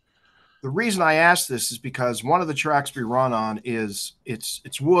 The reason I ask this is because one of the tracks we run on it's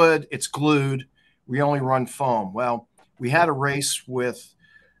wood, it's glued. We only run foam. Well, we had a race with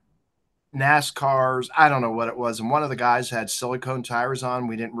NASCARs. I don't know what it was. And one of the guys had silicone tires on.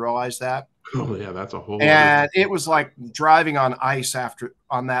 We didn't realize that. Oh yeah, that's a whole. And it was like driving on ice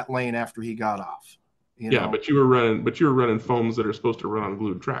on that lane after he got off. Yeah, but you were running foams that are supposed to run on a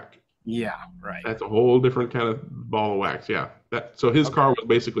glued track. Yeah, right. That's a whole different kind of ball of wax. Yeah. So his car was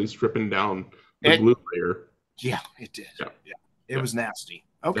basically stripping down the glue layer. Yeah, it did. Yeah. It was nasty.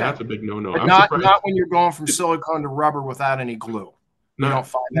 Okay. That's a big no-no. But not when you're going from silicone to rubber without any glue.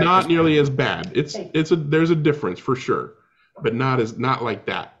 Not nearly as bad. There's a difference for sure, but not like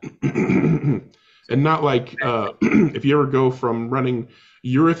that. And not like if you ever go from running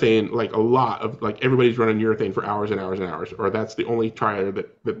urethane, like a lot of like everybody's running urethane for hours and hours and hours, or that's the only tire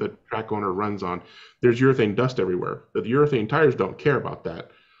that the track owner runs on. There's urethane dust everywhere. But the urethane tires don't care about that.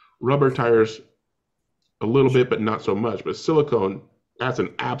 Rubber tires a little bit, but not so much. But silicone, that's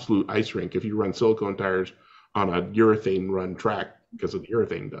an absolute ice rink if you run silicone tires on a urethane run track because of the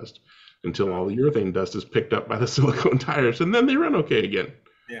urethane dust, until all the urethane dust is picked up by the silicone tires, and then they run okay again.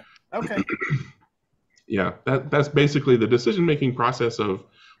 Yeah. Okay. Yeah, that's basically the decision-making process of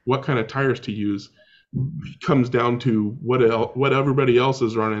what kind of tires to use comes down to what everybody else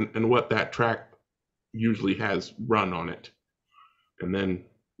is running and what that track usually has run on it. And then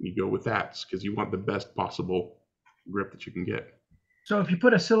you go with that because you want the best possible grip that you can get. So if you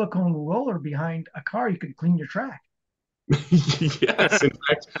put a silicone roller behind a car, you could clean your track. Yes, in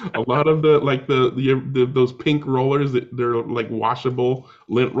fact, a lot of those pink rollers that they're like washable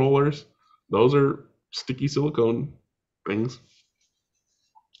lint rollers, those are sticky silicone things.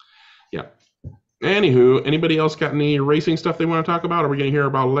 Yeah. Anywho, anybody else got any racing stuff they want to talk about? Are we going to hear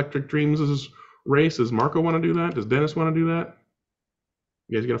about Electric Dreams' race? Does Marco want to do that? Does Dennis want to do that?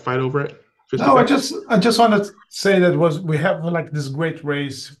 You guys going to fight over it? No, I just want to say that we have like this great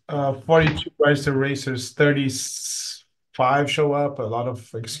race, 42 registered racers, 35 show up, a lot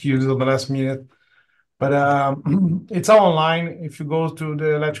of excuses on the last minute. But it's all online. If you go to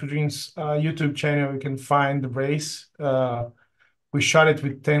the Electric Dreams YouTube channel, you can find the race. We shot it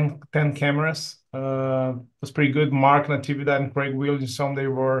with 10 cameras. It was pretty good. Mark Natividad and Craig Williamson, they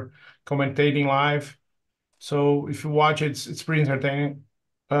were commentating live. So if you watch it, it's pretty entertaining.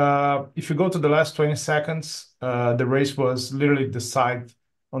 If you go to the last 20 seconds, the race was literally decided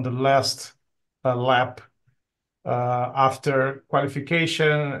on the last lap after qualification,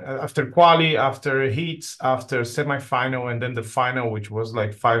 after quali, after heats, after semifinal, and then the final, which was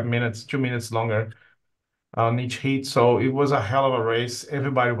like 5 minutes, 2 minutes longer on each heat. So it was a hell of a race.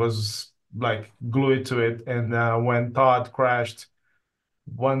 Everybody was like glued to it. And when Todd crashed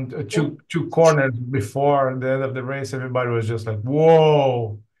two corners before the end of the race, everybody was just like,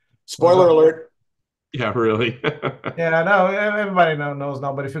 whoa. Spoiler alert. Yeah, really. Yeah, I know. Everybody knows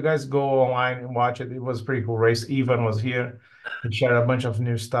now. But if you guys go online and watch it, it was a pretty cool race. Ivan was here. He shared a bunch of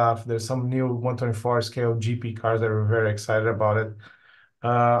new stuff. There's some new 124 scale GP cars that we're very excited about it.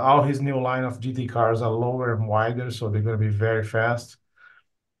 All his new line of GT cars are lower and wider, so they're going to be very fast.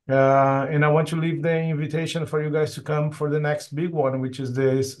 And I want to leave the invitation for you guys to come for the next big one, which is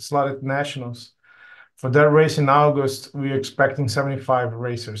the Slotted Nationals. For that race in August, we're expecting 75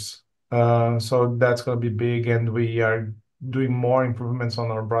 racers. So that's going to be big, and we are doing more improvements on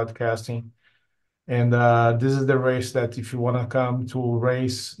our broadcasting. And this is the race that if you want to come to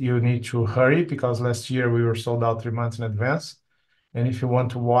race, you need to hurry, because last year we were sold out 3 months in advance. And if you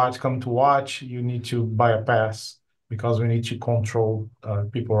want to come to watch, you need to buy a pass, because we need to control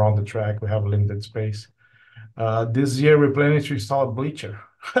people around the track. We have limited space. This year we're planning to install a bleacher.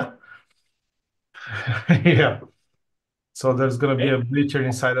 Yeah. So there's going to be a bleacher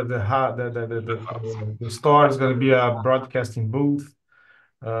inside of the store. Is going to be a broadcasting booth.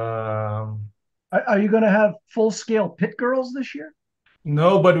 Are you going to have full-scale pit girls this year?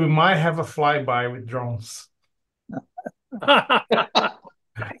 No, but we might have a flyby with drones.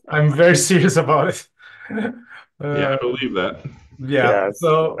 I'm very serious about it. Yeah, I believe that. Yeah,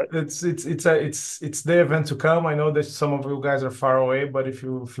 so it's the event to come. I know that some of you guys are far away, but if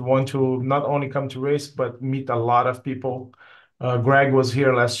you want to not only come to race but meet a lot of people, Greg was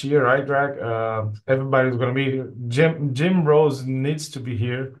here last year, right, Greg? Everybody's going to be here. Jim Rose needs to be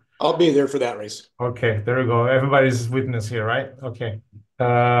here. I'll be there for that race. Okay, there we go. Everybody's witness here, right? Okay.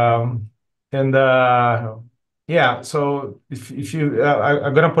 Yeah, so if you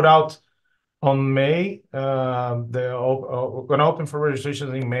I'm gonna put out on May, we're gonna open for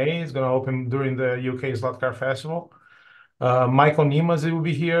registrations in May. It's gonna open during the UK Slot Car Festival. Michael Nimas will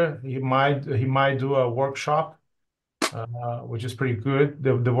be here. He might do a workshop, which is pretty good.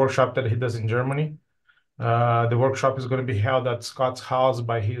 The workshop that he does in Germany. The workshop is going to be held at Scott's house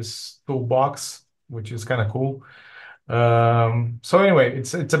by his toolbox, which is kind of cool. So anyway,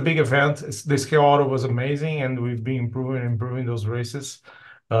 it's a big event. The ScaleAuto was amazing, and we've been improving those races.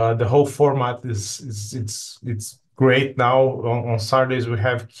 The whole format it's great now. On Saturdays we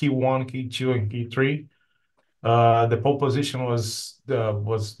have key 1, key 2, and key 3. The pole position was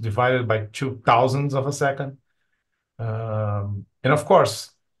divided by 2,000ths of a second. And of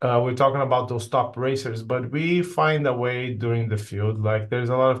course, we're talking about those top racers, but we find a way during the field. Like there's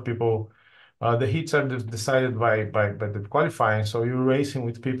a lot of people. The heats are decided by the qualifying, so you're racing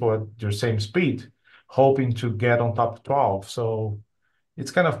with people at your same speed, hoping to get on top 12. So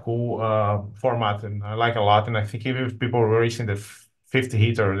it's kind of cool format, and I like a lot. And I think even if people are racing the 50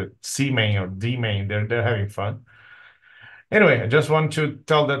 heat or the C main or D main, they're having fun. Anyway, I just want to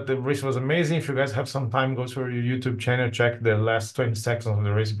tell that the race was amazing. If you guys have some time, go to your YouTube channel, check the last 20 seconds of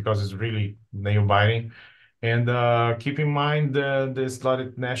the race, because it's really nail-biting. And keep in mind the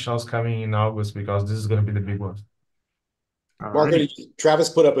Slotted Nationals coming in August, because this is going to be the big one. Marco, Travis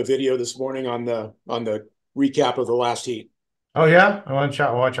put up a video this morning on the recap of the last heat. Oh yeah, I want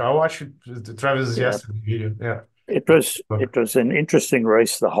to watch. I watched Travis's yesterday video. Yeah, it was an interesting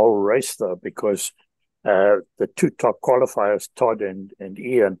race, the whole race though, because the two top qualifiers, Todd and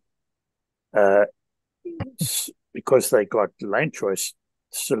Ian, because they got lane choice,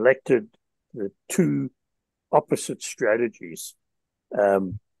 selected the two opposite strategies.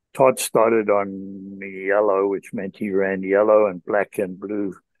 Todd started on yellow, which meant he ran yellow, and black and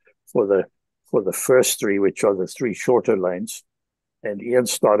blue for the first 3, which are the 3 shorter lanes. And Ian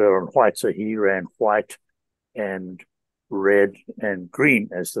started on white, so he ran white and red, and green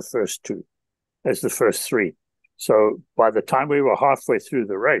as the first three. So by the time we were halfway through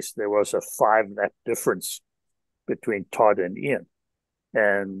the race, there was a 5-lap difference between Todd and Ian.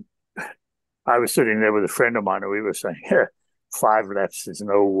 And I was sitting there with a friend of mine, and we were saying, 5 laps, there's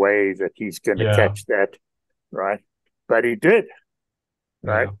no way that he's going to catch that, right? But he did,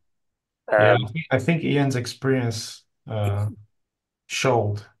 right? Yeah, I think Ian's experience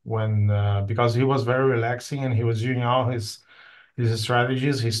showed when because he was very relaxing and he was doing all his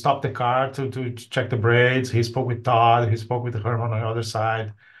strategies. He stopped the car to check the brakes. He spoke with Todd. He spoke with Herman on the other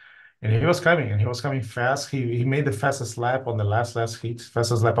side, and he was coming fast. He made the fastest lap on the last heat,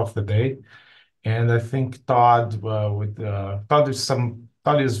 fastest lap of the day. And I think Todd Todd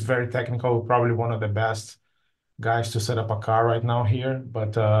is very technical, probably one of the best guys to set up a car right now here.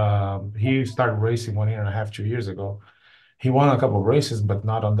 But he started racing 1.5 years, 2 years ago. He won a couple of races, but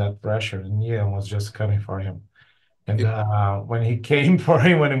not on that pressure. And Ian was just coming for him. And when he came for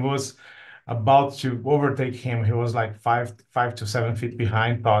him, when he was about to overtake him, he was like 5 to 7 feet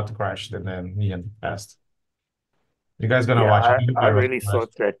behind. Todd crashed, and then Ian passed. You guys gonna watch it? I really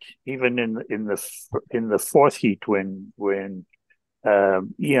thought that even in the fourth heat when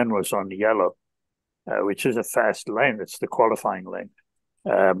Ian was on yellow, which is a fast lane, it's the qualifying lane.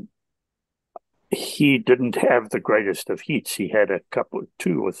 He didn't have the greatest of heats. He had a couple,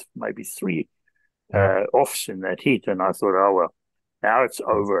 2 or maybe 3 offs in that heat, and I thought, oh well, now it's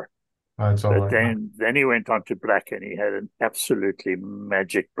over. It's over. But then he went on to black, and he had an absolutely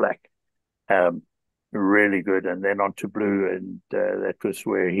magic black. Really good, and then on to blue, and that was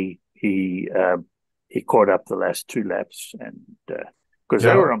where he caught up the last 2 laps, and because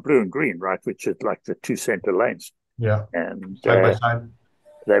they were on blue and green, right, which is like the 2 center lanes. Yeah, and side by side.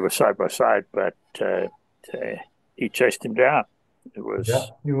 They were side by side, but he chased him down. It was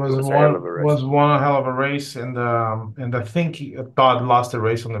a hell of a race. Was one hell of a race, and I think Todd lost the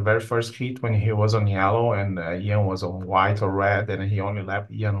race on the very first heat when he was on yellow, and Ian was on white or red, and he only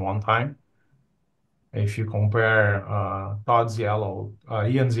lapped Ian one time. If you compare Ian's yellow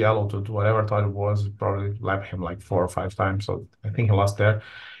to whatever Todd was, probably lapped him like 4 or 5 times. So I think he lost there.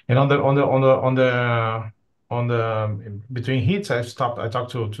 And on the between heats, I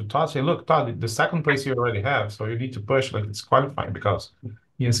talked to Todd. Say, look, Todd, the second place you already have, so you need to push like it's qualifying because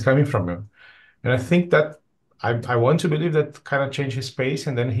Ian's coming from you. And I think that I want to believe that kind of changed his pace,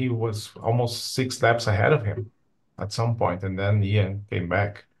 and then he was almost 6 laps ahead of him at some point, and then Ian came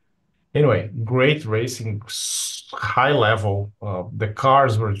back. Anyway, great racing, high level. The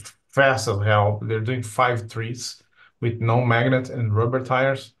cars were fast as hell. They're doing 5.3s with no magnet and rubber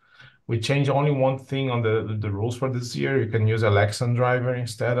tires. We changed only one thing on the rules for this year. You can use a Lexan driver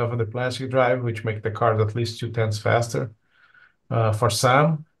instead of the plastic drive, which make the cars at least 2/10 faster. For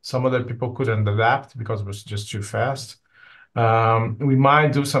some other people couldn't adapt because it was just too fast. We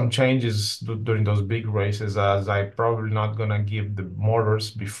might do some changes during those big races, as I'm probably not gonna give the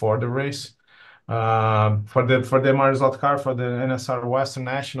motors before the race. For the Mars Lot car, for the NSR Western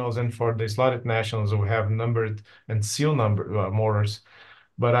Nationals, and for the Slotted Nationals, we have numbered and seal number motors.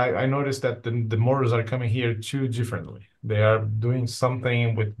 But I noticed that the motors are coming here too differently. They are doing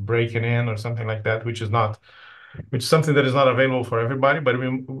something with breaking in or something like that, which is something that is not available for everybody. But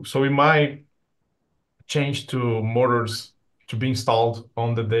we might change to motors to be installed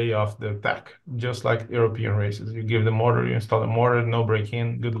on the day of the attack, just like European races. You give the motor, you install the motor, no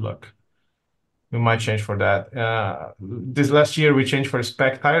break-in, good luck. We might change for that. This last year, we changed for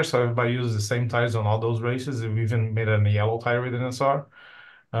spec tires, so everybody uses the same tires on all those races. We even made a yellow tire with NSR.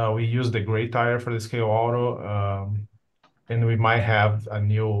 We used the gray tire for the ScaleAuto, and we might have a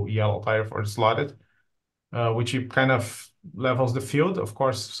new yellow tire for the slotted, which kind of levels the field. Of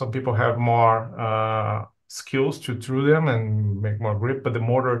course, some people have more skills to through them and make more grip, but the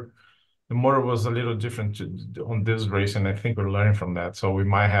motor was a little different on this race, and I think we're learning from that. So we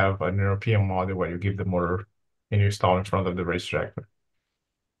might have an European model where you give the motor and you install in front of the racetrack.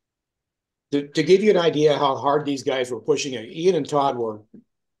 To give you an idea how hard these guys were pushing it, Ian and Todd were,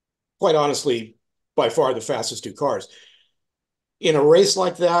 quite honestly, by far the fastest 2 cars. In a race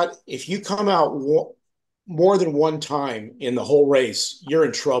like that, if you come out more than one time in the whole race, you're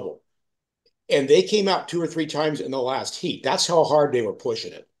in trouble. And they came out 2 or 3 times in the last heat. That's how hard they were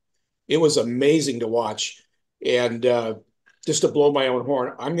pushing it. It was amazing to watch. And just to blow my own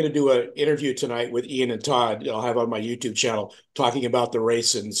horn, I'm going to do an interview tonight with Ian and Todd. I'll have on my YouTube channel talking about the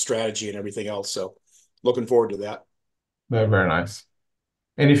race and strategy and everything else. So looking forward to that. Very, very nice.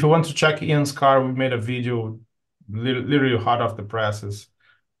 And if you want to check Ian's car, we made a video literally hot off the presses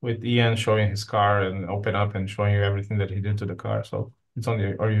with Ian showing his car and open up and showing you everything that he did to the car. So it's on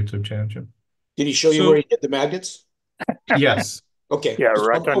our YouTube channel too. Did he show you where he hit the magnets? Yes. Okay. Yeah,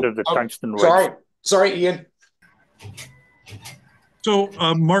 right under the tungsten Sorry, weights. sorry, Ian. So,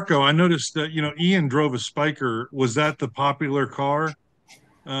 Marco, I noticed that Ian drove a Spiker. Was that the popular car?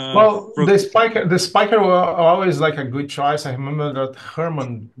 Well, the Spiker were always like a good choice. I remember that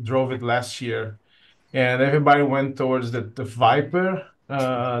Herman drove it last year, and everybody went towards the Viper.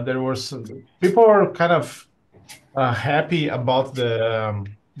 There were people were kind of happy about the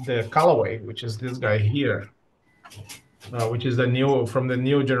Callaway, which is this guy here, which is the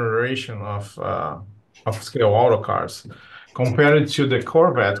new generation of ScaleAuto cars, compared to the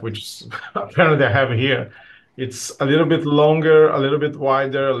Corvette, which apparently I have here. It's a little bit longer, a little bit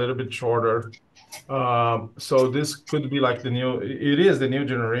wider, a little bit shorter. So this could be like it is the new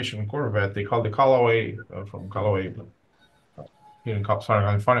generation Corvette. They call the Callaway from Callaway here in Southern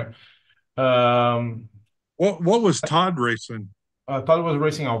California. What was Todd racing? Todd was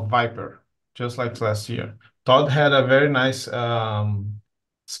racing a Viper, just like last year. Todd had a very nice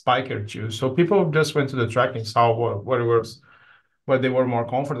Spiker too. So people just went to the track and saw what they were more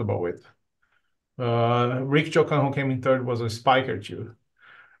comfortable with. Rick Jokan, who came in third, was a Spiker too.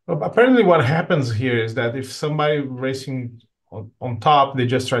 Apparently what happens here is that if somebody racing on top, they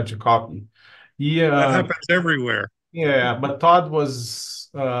just try to copy. That happens everywhere. Yeah, but Todd,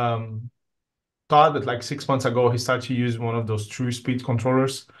 like 6 months ago, he started to use one of those true speed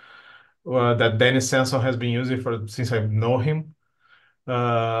controllers that Dennis Sanson has been using since I know him.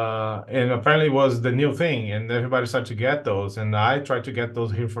 And apparently it was the new thing, and everybody started to get those. And I tried to get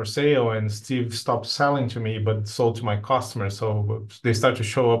those here for sale, and Steve stopped selling to me, but sold to my customers. So they start to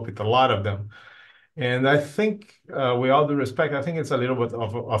show up with a lot of them. And I think, with all due respect, I think it's a little bit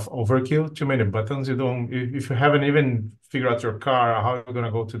of overkill. Too many buttons. If you haven't even figured out your car, how you're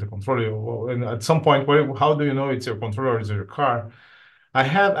gonna go to the controller? Well, and at some point, how do you know it's your controller or is it your car? I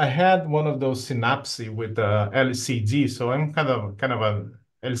had one of those Synapse with LCD, so I'm kind of an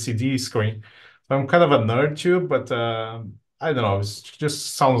LCD screen. So I'm kind of a nerd too, but I don't know. It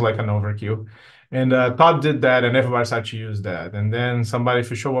just sounds like an overkill. And Todd did that, and everybody started to use that. And then if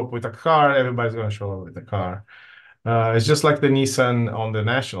you show up with a car, everybody's gonna show up with a car. It's just like the Nissan on the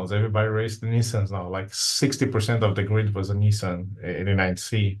Nationals. Everybody raced the Nissans now. Like 60% of the grid was a Nissan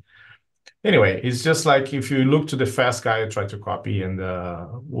 89C. Anyway, it's just like if you look to the fast guy, try to copy, and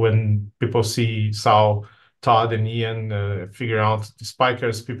when people saw Todd and Ian figure out the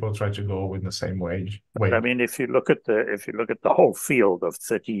Spikers, people try to go in the same way. I mean, if you look at the whole field of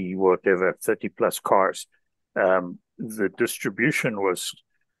 30 plus cars, the distribution was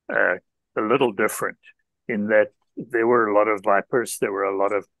a little different in that there were a lot of Vipers, there were a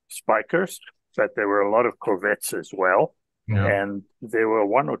lot of Spikers, but there were a lot of Corvettes as well. Yeah. And there were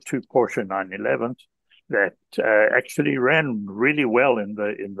one or two Porsche 911s that actually ran really well in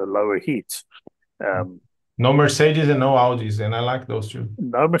the lower heats. No Mercedes and no Audis, and I like those two.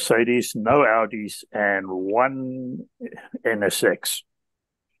 No Mercedes, no Audis, and one NSX,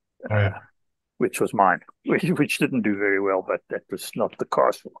 which was mine, which didn't do very well, but that was not the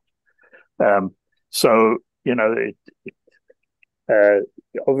car's fault. So,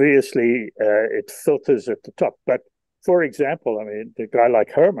 obviously it filters at the top. But for example, I mean, the guy like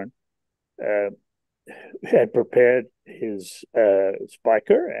Herman had prepared his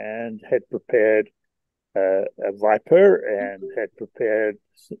Spiker and had prepared a Viper and had prepared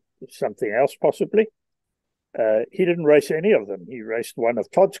something else possibly. He didn't race any of them. He raced one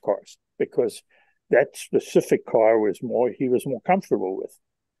of Todd's cars because that specific car he was more comfortable with.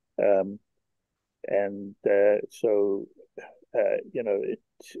 So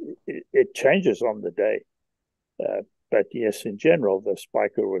it changes on the day. But yes, in general, the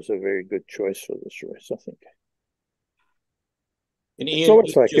Spiker was a very good choice for this race, I think. And Ian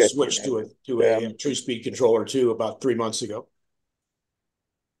just switched to a true speed controller too about 3 months ago.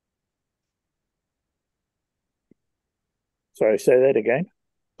 Sorry, say that again.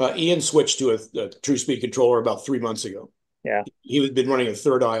 Ian switched to a true speed controller about 3 months ago. Yeah, he had been running a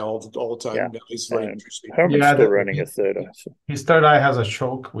third eye all the time. Yeah. Now he's running true speed. Herman's still running a third eye. So. His third eye has a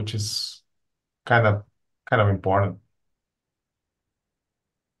choke, which is kind of important.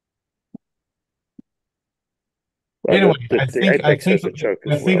 Well, anyway, I think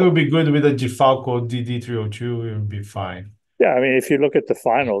it would be good with a DeFalco DD302. It would be fine. Yeah, I mean, if you look at the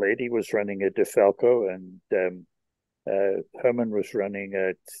final, Eddie was running a DeFalco, and Herman was running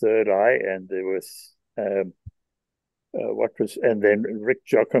a third eye, and there was and then Rick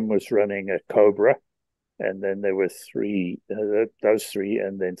Jocham was running a Cobra, and then there were those three,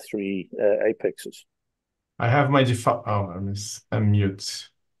 and then three Apexes. I have my default. Oh, I'm mute.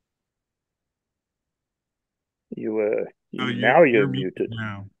 Now you're muted.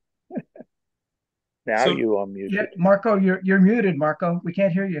 Now. Now you are muted. Yeah, Marco, you're muted, Marco. We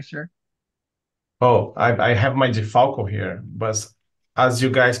can't hear you, sir. Oh, I have my defalco here, but as you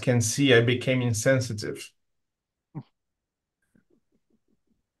guys can see, I became insensitive.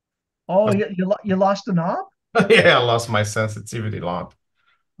 Oh, you lost a knob? Yeah, I lost my sensitivity lamp.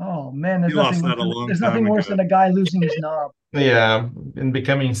 Oh man, You lost that a long there's time nothing worse ago. than a guy losing his knob. Yeah, and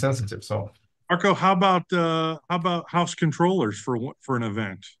becoming insensitive. So, Marco, how about house controllers for an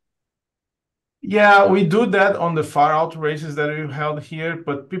event? yeah, we do that on the far out races that we held here,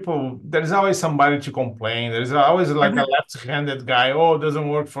 but there's always somebody to complain. There's always like a left-handed guy. Oh, it doesn't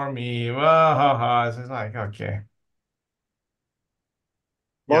work for me. Ah, ha, ha. It's like, okay.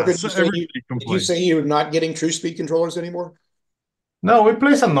 Marco, Yeah, so everybody did you complains. say you're not getting true speed controllers anymore? No, we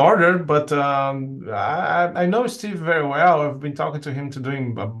place an order, but I know Steve very well. I've been talking to him to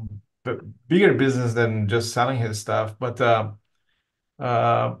doing a bigger business than just selling his stuff. But uh,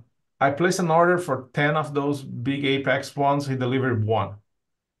 I placed an order for 10 of those big Apex ones. He delivered one.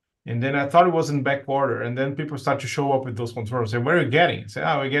 And then I thought it was in back order. And then people start to show up with those controllers. Say, where are you getting? I say,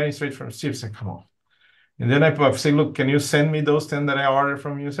 oh, we're getting straight from Steve. I say, come on. And then I say, look, can you send me those 10 that I ordered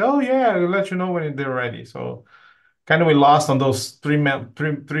from you? Say, oh, yeah, I'll let you know when they're ready. So kind of we lost on those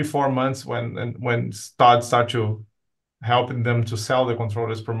 4 months when Todd started to helping them to sell the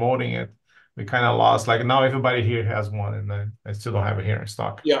controllers, promoting it. We kind of lost. Like now everybody here has one, and I still don't have it here in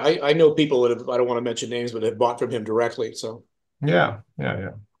stock. Yeah, I know people that have, I don't want to mention names, but have bought from him directly. So yeah.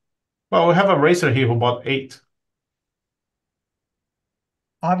 Well, we have a racer here who bought 8.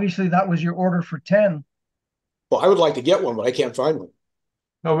 Obviously, that was your order for 10. Well, I would like to get one, but I can't find one.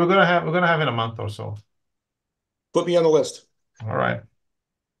 No, we're gonna have in a month or so. Put me on the list. All right.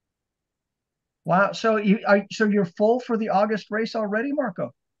 Wow. So you're full for the August race already,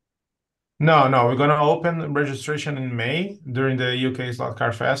 Marco? No, we're gonna open registration in May during the UK Slot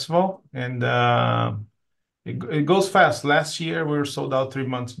Car Festival, and it goes fast. Last year we were sold out 3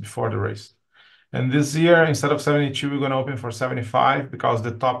 months before the race. And this year, instead of 72, we're going to open for 75 because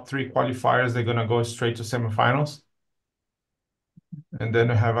the top 3 qualifiers, they're going to go straight to semifinals. And then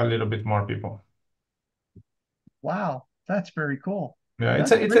we have a little bit more people. Wow, that's very cool. Yeah,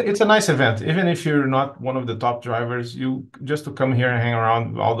 it's a nice event. Even if you're not one of the top drivers, you just to come here and hang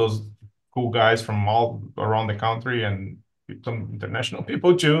around all those cool guys from all around the country and some international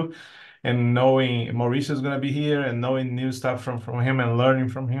people too. And knowing Mauricio is going to be here and knowing new stuff from him and learning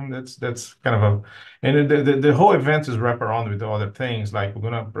from him, that's kind of and the whole event is wrapped around with other things. Like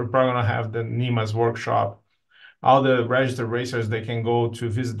we're probably gonna have the NEMA's workshop. All the registered racers, they can go to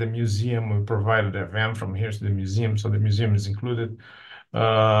visit the museum. We provided a van from here to the museum, so the museum is included. We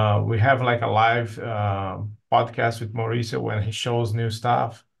have like a live podcast with Mauricio when he shows new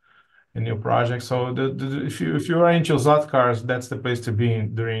stuff and new projects. So if you are into slot cars, that's the place to be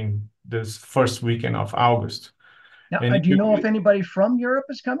during this first weekend of August. Now, do you know if anybody from Europe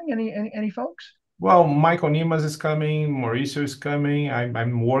is coming? Any folks? Well, Michael Nimas is coming. Mauricio is coming.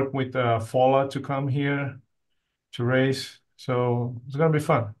 I'm working with Fola to come here to race. So it's gonna be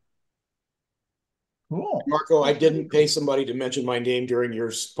fun. Cool. Marco, I didn't pay somebody to mention my name during your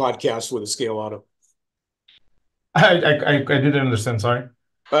podcast with a ScaleAuto. I didn't understand. Sorry.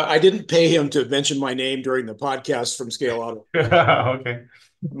 I didn't pay him to mention my name during the podcast from ScaleAuto. Okay.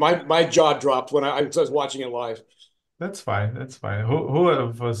 My jaw dropped when I was watching it live. That's fine. Who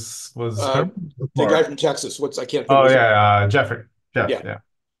was the guy from Texas? I can't think. Oh yeah, Jeffrey. Yeah.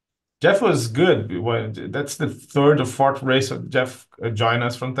 Jeff was good. That's the 3rd or 4th race of Jeff joined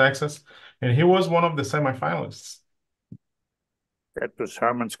us from Texas, and he was one of the semifinalists. That was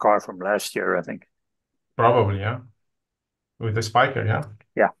Herman's car from last year, I think. Probably, yeah. With the spiker, yeah.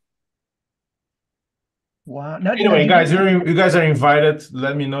 Yeah. Wow. Anyway, guys, you guys are invited.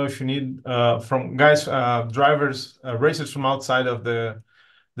 Let me know if you need from guys, drivers, racers from outside of the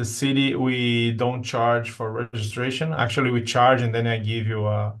city. We don't charge for registration. Actually, we charge, and then I give you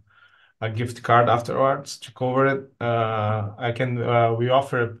a gift card afterwards to cover it. We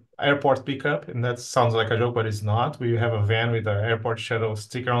offer airport pickup, and that sounds like a joke, but it's not. We have a van with an airport shuttle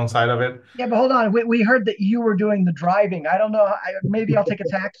sticker on the side of it. Yeah, but hold on. We heard that you were doing the driving. I don't know. Maybe I'll take a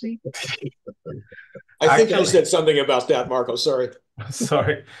taxi. I think I said something about that, Marco. Sorry.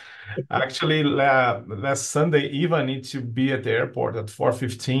 Sorry. Actually, last Sunday, Eva I need to be at the airport at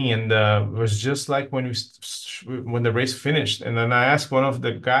 4:15, and it was just like when the race finished. And then I asked one of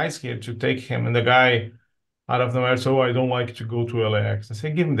the guys here to take him, and the guy out of nowhere, so I don't like to go to LAX. I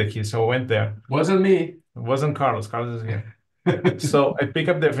said, give him the key. So I went there. Wasn't me. It wasn't Carlos. Carlos is here. So I pick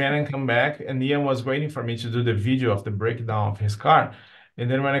up the van and come back, and Ian was waiting for me to do the video of the breakdown of his car. And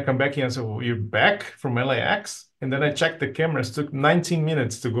then when I come back, he said, well, you're back from LAX? And then I checked the cameras. It took 19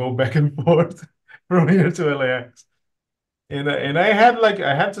 minutes to go back and forth. from here to LAX. And I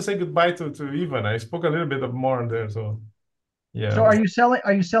had to say goodbye to Ivan. I spoke a little bit of more there, so yeah. So are you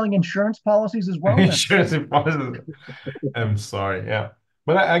selling insurance policies as well then? Insurance policies. I'm sorry, yeah.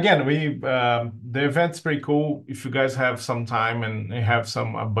 But again, the event's pretty cool. If you guys have some time and have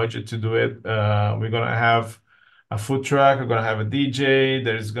some budget to do it, we're gonna have a food truck. We're gonna have a DJ.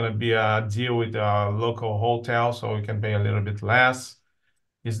 There's gonna be a deal with a local hotel, so we can pay a little bit less.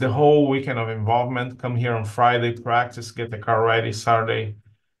 It's the whole weekend of involvement. Come here on Friday, practice, get the car ready. Saturday,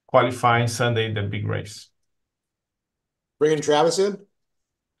 qualifying. Sunday, the big race. Bringing Travis in?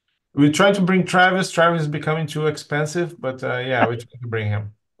 We try to bring Travis. Travis is becoming too expensive, but yeah, we try to bring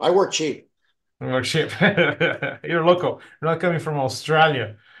him. I work cheap. You work cheap. You're local. You're not coming from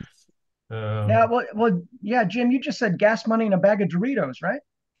Australia. Yeah, well, yeah, Jim, you just said gas money and a bag of Doritos, right?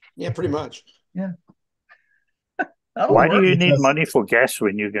 Yeah, pretty much. Yeah. Why do you need money for gas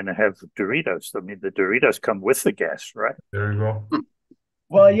when you're going to have Doritos? I mean, the Doritos come with the gas, right? There you go.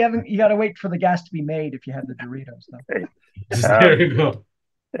 Well, you got to wait for the gas to be made if you have the Doritos, though. Hey. There you go.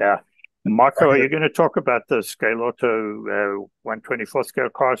 Yeah. Marco, are you going to talk about the ScaleAuto 124 scale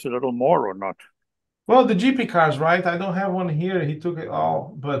cars a little more or not? Well, the GP cars, right? I don't have one here. He took it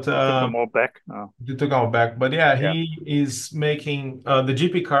all, but took them all back. Oh. He took all back. But yeah, he is making the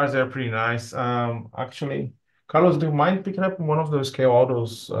GP cars. They're pretty nice. Actually, Carlos, do you mind picking up one of those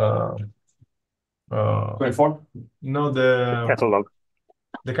ScaleAutos? 24? No, the catalog.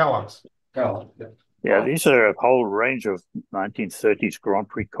 The catalogs. Catalog, yeah. Yeah, these are a whole range of 1930s Grand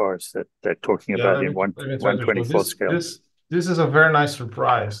Prix cars that they're talking about in 124 scale. This is a very nice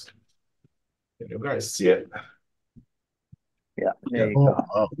surprise. Can you guys see it? Yeah, there you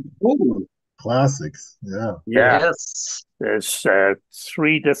go. go. Ooh, classics. Yeah. Yes. There's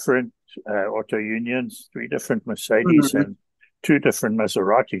 3 different auto unions, 3 different Mercedes, and 2 different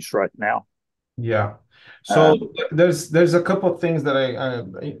Maseratis right now. Yeah. So there's a couple of things that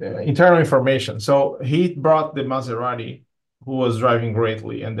internal information. So he brought the Maserati, who was driving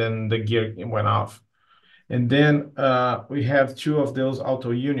greatly, and then the gear went off. And then we have 2 of those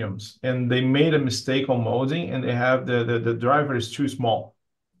auto unions, and they made a mistake on molding, and they have the driver is too small.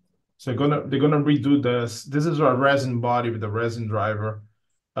 So they're gonna redo this. This is a resin body with a resin driver,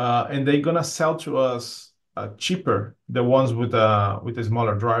 and they're gonna sell to us cheaper the ones with a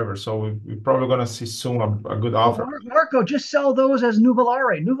smaller driver. So we're probably gonna see soon a good offer. Well, Marco, just sell those as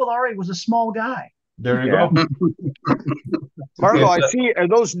Nuvolare. Nuvolare was a small guy. There you go. Marco, I see. Are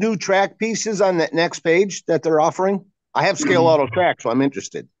those new track pieces on that next page that they're offering? I have ScaleAuto track, so I'm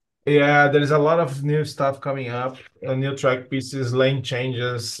interested. Yeah, there's a lot of new stuff coming up. New track pieces, lane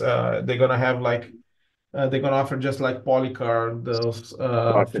changes. They're gonna have they're gonna offer just like Polycar those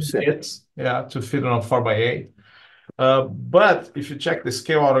kits, to fit on a 4x8. But if you check the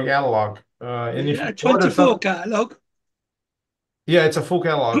ScaleAuto catalog, and if you 24 catalog. Yeah, it's a full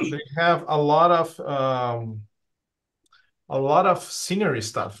catalog. They have a lot of scenery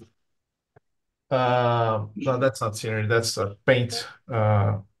stuff. No, that's not scenery. That's paint.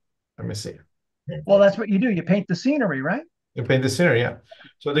 Let me see. Well, that's what you do. You paint the scenery, right? You paint the scenery, yeah.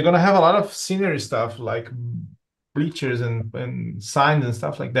 So they're gonna have a lot of scenery stuff like bleachers and signs and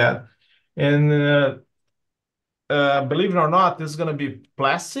stuff like that. And believe it or not, this is gonna be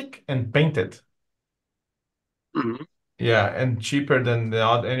plastic and painted. Mm-hmm. Yeah, and cheaper than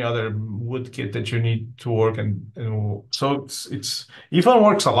any other wood kit that you need to work, and so it's Ivan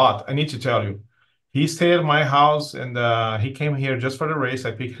works a lot. I need to tell you, he stayed at my house, and he came here just for the race.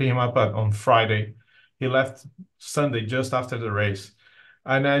 I picked him up on Friday. He left Sunday just after the race,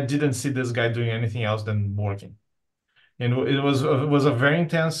 and I didn't see this guy doing anything else than working. And it was a very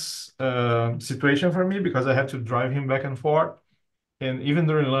intense situation for me because I had to drive him back and forth. And even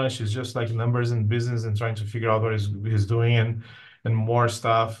during lunch, it's just like numbers and business and trying to figure out what he's doing and more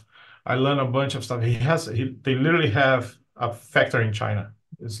stuff. I learned a bunch of stuff. They literally have a factory in China.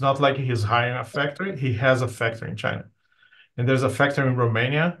 It's not like he's hiring a factory. He has a factory in China. And there's a factory in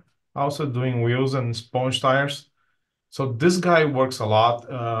Romania also doing wheels and sponge tires. So this guy works a lot.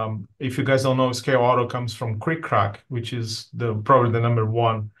 If you guys don't know, ScaleAuto comes from Quick Crack, which is probably the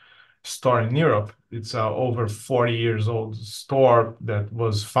 #1 store in Europe. It's a over 40 years old store that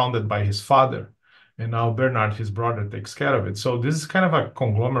was founded by his father. And now Bernard, his brother, takes care of it. So this is kind of a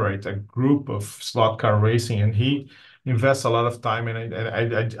conglomerate, a group of slot car racing, and he invests a lot of time. And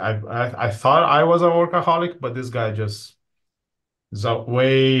I thought I was a workaholic, but this guy just is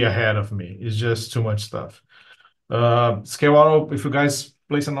way ahead of me. It's just too much stuff. ScaleAuto, if you guys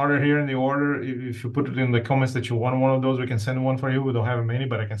place an order here in the order, if you put it in the comments that you want one of those, we can send one for you. We don't have many,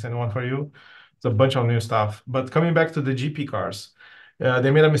 but I can send one for you. It's a bunch of new stuff. But coming back to the GP cars,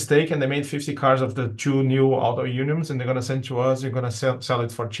 They made a mistake and they made 50 cars of the two new auto unions, and they're gonna send to us. They're gonna sell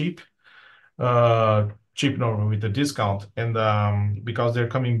it for cheap, cheap no, with the discount, and because they're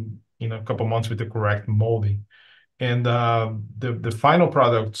coming in a couple months with the correct molding, and the final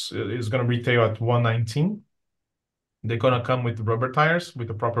product is gonna retail at 119. They're gonna come with rubber tires with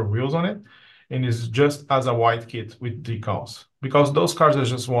the proper wheels on it, and it's just as a white kit with decals because those cars are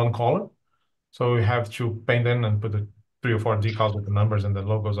just one color. So we have to paint them and put the 3 or 4 decals with the numbers and the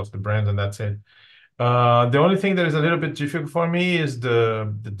logos of the brands, and that's it. The only thing that is a little bit difficult for me is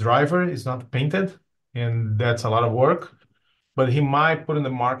the driver is not painted, and that's a lot of work. But he might put in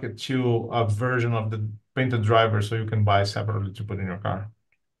the market too a version of the painted driver so you can buy separately to put in your car.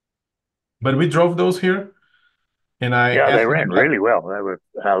 But we drove those here, and I Yeah, they asked ran really well. They were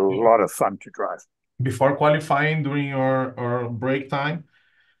a lot of fun to drive. before qualifying during our break time,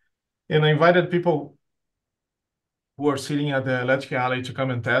 and I invited people who are sitting at the electric alley to come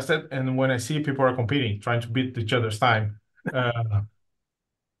and test it. And when I see people are competing, trying to beat each other's time,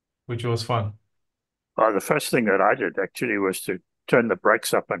 which was fun. Well, the first thing that I did actually was to turn the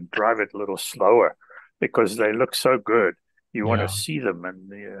brakes up and drive it a little slower because they look so good. You want to see them,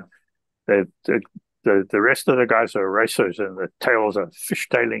 and the rest of the guys are racers, and the tails are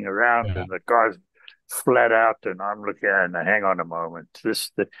fishtailing around, and the guys flat out. And I'm looking at, hang on a moment,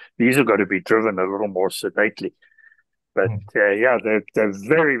 these are going to be driven a little more sedately. But yeah, they're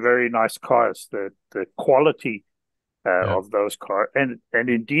very, very nice cars. The quality of those cars, and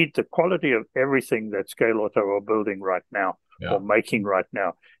indeed the quality of everything that ScaleAuto are building right now or making right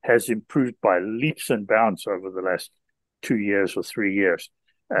now has improved by leaps and bounds over the last 2 years or 3 years.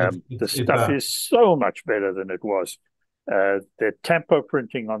 The stuff is so much better than it was. The tempo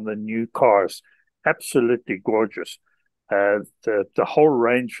printing on the new cars, absolutely gorgeous. The whole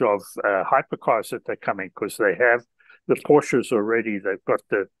range of hypercars that they're coming, because they have the Porsches already, they've got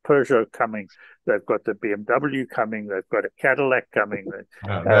the Peugeot coming, they've got the BMW coming, they've got a Cadillac coming.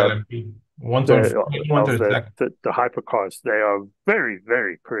 The hypercars, they are very,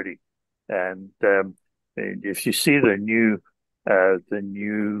 very pretty. And if you see the new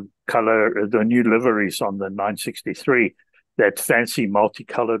color, the new liveries on the 963, that fancy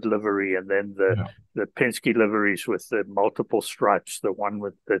multicolored livery, and then the Penske liveries with the multiple stripes, the one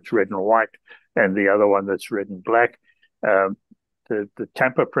that's red and white, and the other one that's red and black. The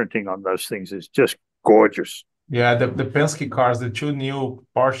tamper printing on those things is just gorgeous. Yeah, the Penske cars, the two new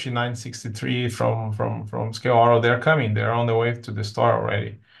Porsche 963 from ScaleAuto, they're coming. They're on the way to the store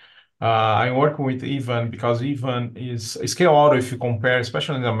already. I'm working with Ivan because Ivan is ScaleAuto. If you compare,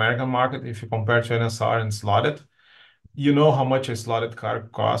 especially in the American market, if you compare to NSR and slotted, you know how much a slotted car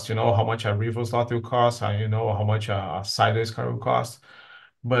costs. You know how much a Revo slot will cost. You know how much a sideways car will cost.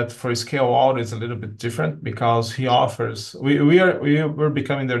 But for ScaleAuto, it's a little bit different because he offers. We're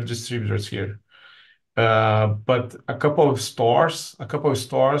becoming their distributors here. But a couple of stores,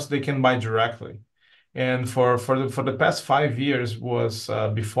 they can buy directly. And for the past 5 years was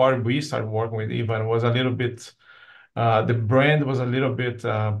before we started working with Ivan, was a little bit the brand was a little bit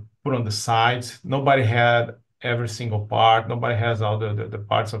put on the side. Nobody had every single part. Nobody has all the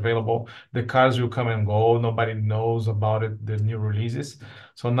parts available. The cars will come and go. Nobody knows about it, the new releases.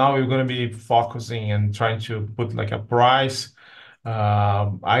 So now we're going to be focusing and trying to put like a price.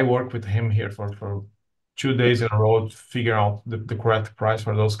 I work with him here for 2 days in a row to figure out the correct price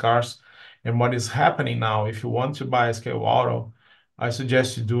for those cars. And what is happening now, if you want to buy a ScaleAuto, I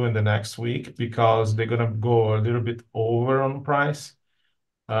suggest you do in the next week because they're going to go a little bit over on price.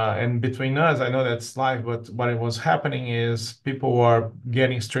 And between us, I know that's live, but what it was happening is people were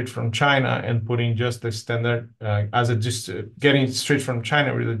getting straight from China and putting just the standard getting straight from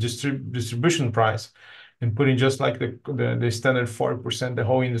China with the distribution price and putting just like the standard 40% the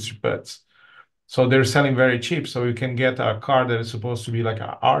whole industry puts. So they're selling very cheap. So you can get a car that is supposed to be like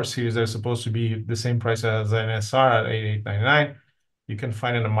a R series that is supposed to be the same price as an SR at 8899. You can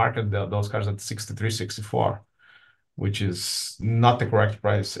find in the market those cars at 63, 64, which is not the correct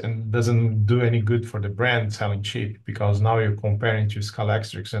price and doesn't do any good for the brand selling cheap because now you're comparing to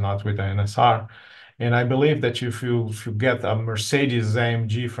Scalextrics and not with the NSR. And I believe that if you get a Mercedes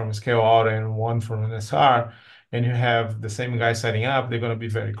AMG from ScaleAuto and one from NSR, and you have the same guy setting up, they're going to be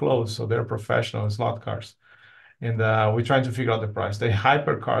very close. So they're professional slot cars. And we're trying to figure out the price. The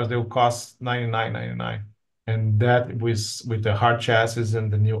hyper cars, they will cost $99.99. And that with the hard chassis and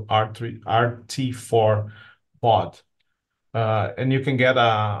the new RT4 pod. And you can get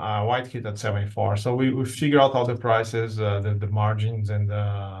a white kit at 74. So we figure out all the prices, the margins, and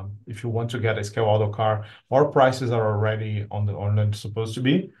if you want to get a ScaleAuto car, our prices are already on the supposed to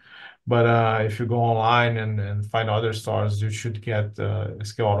be. But if you go online and find other stores, you should get a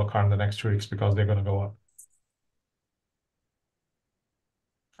ScaleAuto car in the next 2 weeks because they're going to go up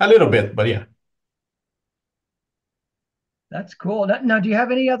a little bit, but yeah. That's cool. Now, do you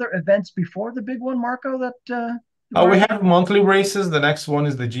have any other events before the big one, Marco? We have monthly races. The next one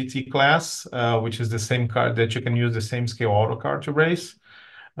is the GT class, which is the same car that you can use the same ScaleAuto car to race.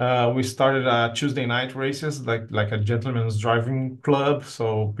 We started Tuesday night races, like a gentleman's driving club.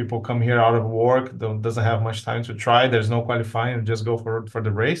 So people come here out of work, doesn't have much time to try. There's no qualifying, just go for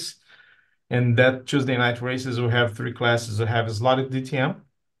the race. And that Tuesday night races, we have 3 classes. We have slotted DTM.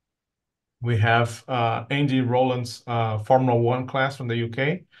 We have Andy Rowland's Formula One class from the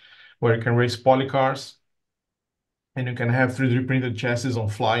UK, where you can race poly cars, and you can have 3D printed chassis on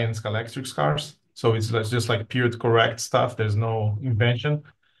Fly and Scalextric cars. So it's just like pure correct stuff. There's no invention.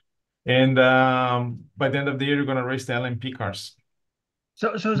 And by the end of the year, you're going to race the LMP cars.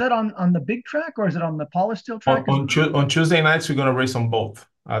 So is that on the big track or is it on the polished steel track? On Tuesday nights, we're going to race on both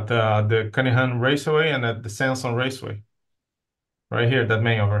at the Cunningham Raceway and at the Sanson Raceway. Right here, that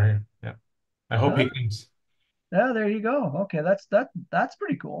main over here. Yeah. I hope he comes. Yeah, there you go. Okay, that's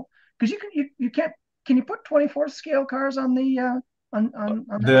pretty cool. Because you can't, can you put 24 scale cars on the on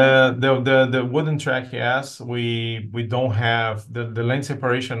the wooden track? Yes, we don't have the lane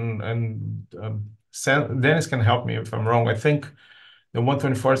separation, and Dennis can help me if I'm wrong. I think the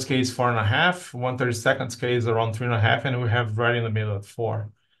 124th is 4.5, 132nd is around 3.5, and we have right in the middle at 4.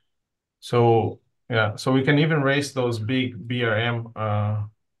 So yeah, so we can even race those big BRM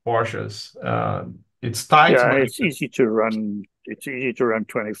Porsches. It's tight. Yeah, it's easy to run. It's easy to run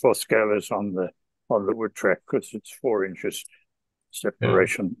 24 scalers on the wood track because it's 4 inches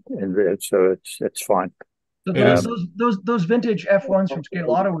separation in there, so it's fine. So those vintage F1s from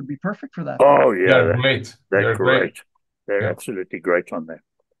ScaleAuto would be perfect for that. Oh yeah, they're great. They're great. They're absolutely great on there.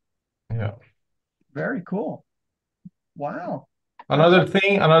 Yeah. Very cool. Wow. Another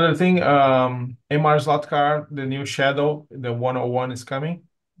thing, MR slot car, the new Shadow, the 101 is coming.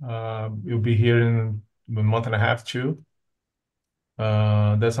 You'll be here in a month and a half too.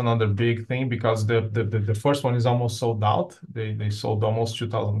 That's another big thing because the first one is almost sold out. They sold almost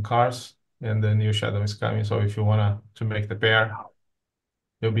 2,000 cars, and the new Shadow is coming. So if you want to make the pair,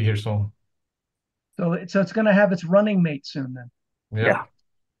 you'll be here soon. So it's going to have its running mate soon then. Yeah.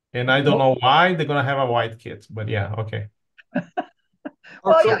 And I don't know why they're going to have a white kit, but yeah, okay.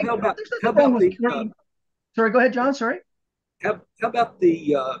 Well, yeah, how about the sorry, go ahead, John. Sorry. How about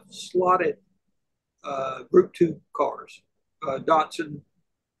the slotted Group 2 cars, Datsun?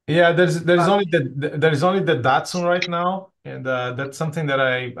 Yeah, there's only the Datsun right now, and that's something that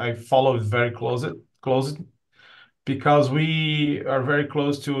I follow very close because we are very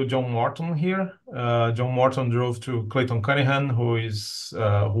close to John Morton here. John Morton drove to Clayton Cunningham, who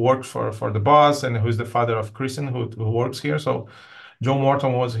works for the boss and who's the father of Kristen, who works here. So John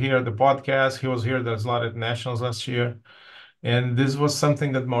Morton was here at the podcast. He was here at the Slotted Nationals last year. And this was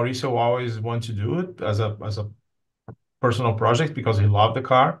something that Mauricio always wanted to do it as a personal project because he loved the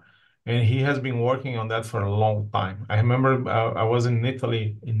car. And he has been working on that for a long time. I remember I was in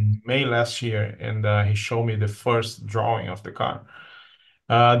Italy in May last year, and he showed me the first drawing of the car.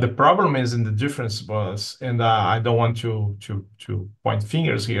 The problem is in the difference was, and I don't want to point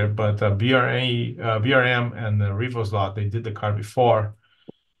fingers here, but BRM and the Revoslot, they did the car before,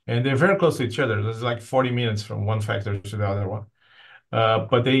 and they're very close to each other. There's like 40 minutes from one factory to the other one.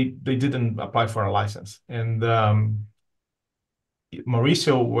 But they didn't apply for a license. And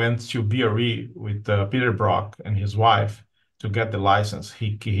Mauricio went to BRE with Peter Brock and his wife to get the license.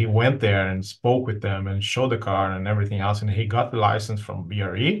 He went there and spoke with them and showed the car and everything else, and he got the license from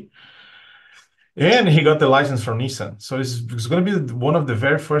BRE. And he got the license from Nissan. So it's going to be one of the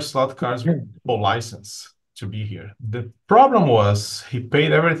very first slot cars with full license to be here. The problem was he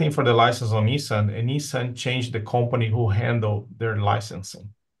paid everything for the license on Nissan, and Nissan changed the company who handled their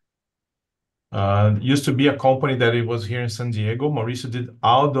licensing. Used to be a company that it was here in San Diego. Mauricio did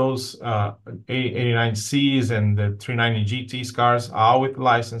all those 89Cs and the 390 GTs cars, all with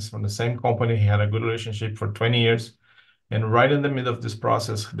license from the same company. He had a good relationship for 20 years. And right in the middle of this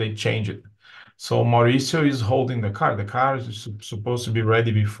process, they changed it. So Mauricio is holding the car. The car is supposed to be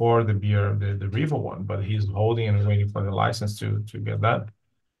ready before the Revo one, but he's holding and waiting for the license to get that.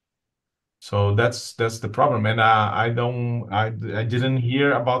 So that's the problem, and I didn't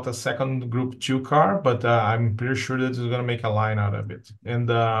hear about the second Group 2 car, but I'm pretty sure that it's going to make a line out of it. And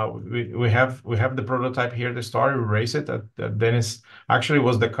we have the prototype here, the story. We race it. That Dennis actually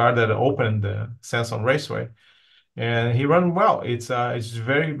was the car that opened the Sanson Raceway, and he run well. It's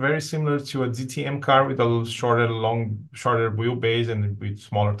very similar to a DTM car with a shorter wheelbase and with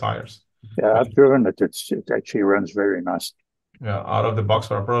smaller tires. Yeah, I've driven it. It actually runs very nice. Yeah, out of the box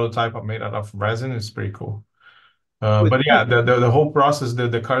for a prototype made out of resin is pretty cool. But yeah, the whole process,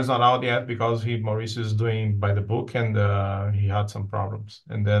 the car's not out yet because Mauricio is doing by the book, and he had some problems,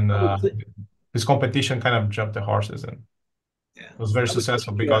 and then his competition kind of jumped the horses, and it was very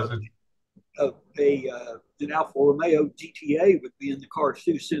successful because an Alfa Romeo GTA would be in the car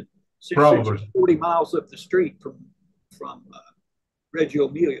too, since probably it's 40 miles up the street from Reggio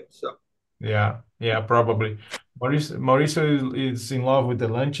Emilia. So yeah, probably. Mauricio is in love with the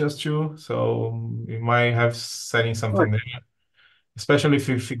Lancias too, so we might have setting something there. Especially if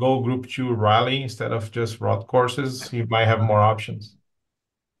you go Group 2 rally instead of just road courses, you might have more options.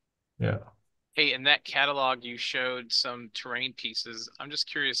 Yeah. Hey, in that catalog, you showed some terrain pieces. I'm just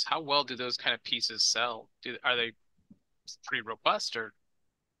curious, how well do those kind of pieces sell? Are they pretty robust, or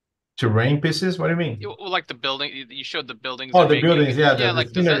terrain pieces? What do you mean? well, like the building, you showed the buildings. Oh, the buildings, yeah, yeah. the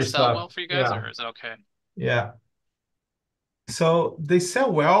Like, does that scenery sell stuff. well for you guys, Yeah. or is it okay? Yeah. So they sell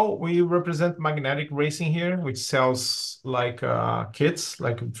well. We represent Magnetic Racing here, which sells like kits,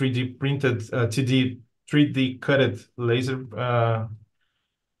 like 3D printed, 3D cutted laser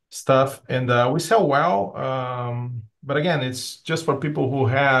stuff, and we sell well. But again, it's just for people who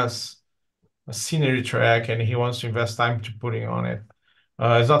has a scenery track and he wants to invest time to putting on it.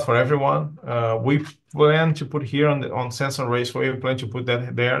 It's not for everyone. We plan to put here on Sanson Raceway. We plan to put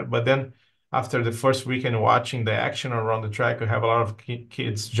that there, but then after the first weekend watching the action around the track, we have a lot of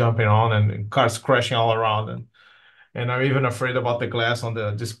kids jumping on and cars crashing all around, and I'm even afraid about the glass on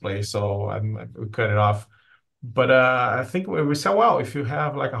the display, so we cut it off. But I think we sell well. If you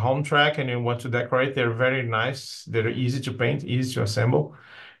have like a home track and you want to decorate, they're very nice. They're easy to paint, easy to assemble.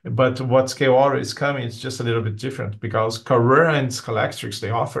 But what ScaleAuto is coming is just a little bit different because Carrera and Scalextrics,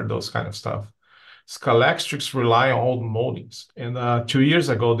 they offer those kind of stuff. Scalextrics rely on old moldings. And 2 years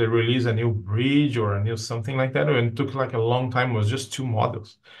ago, they released a new bridge or a new something like that. And it took like a long time. It was just 2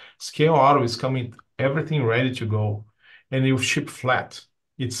 models. ScaleAuto is coming, everything ready to go. And you ship flat.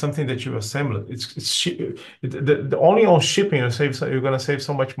 It's something that you assemble. The only on shipping, you're going to save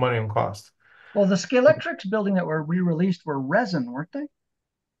so much money on cost. Well, the Scalextrics building that were re-released were resin, weren't they?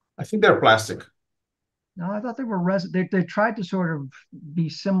 I think they're plastic. No, I thought they were resin. They tried to sort of be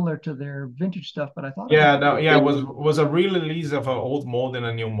similar to their vintage stuff, but I thought it was a re-release of an old mold and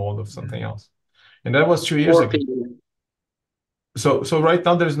a new mold of something else, and that was 2 years ago. So right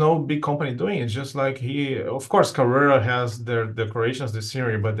now there's no big company doing it. It's just like of course, Carrera has their decorations, the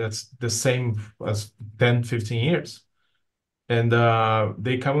scenery, but that's the same as 10, 15 years. And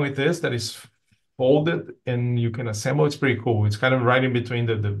they come with this that is folded and you can assemble. It's pretty cool. It's kind of right in between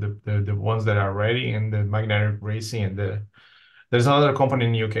the ones that are ready and the Magnetic Racing and there's another company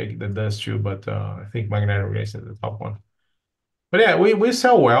in the UK that does too, but I think Magnetic Racing is the top one. But yeah, we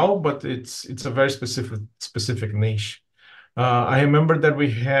sell well, but it's a very specific niche. I remember that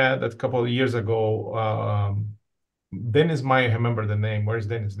we had a couple of years ago. Dennis might remember the name. Where's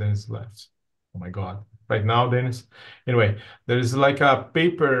Dennis? Dennis left. Oh my God. Right now, Dennis. Anyway, there's like a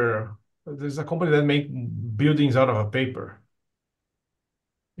paper. There's a company that make buildings out of a paper.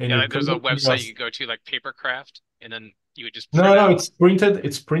 And yeah, there's a website you can go to, like Papercraft, and then you would just no, it's printed.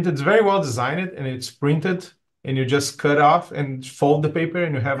 It's printed. It's very well designed, and it's printed. And you just cut off and fold the paper,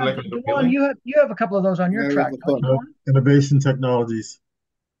 and you have like a little building. You have a couple of those on your track. Innovation Technologies.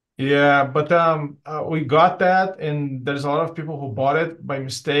 Yeah, but we got that, and there's a lot of people who bought it by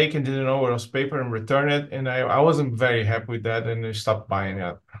mistake and didn't know it was paper and returned it, and I wasn't very happy with that, and I stopped buying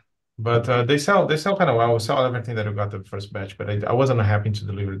it. But they sell kind of well. We sell everything that we got the first batch, but I wasn't happy to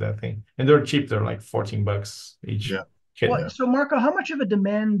deliver that thing, and they're cheap. They're like $14 each. Yeah. Well, so Marco, how much of a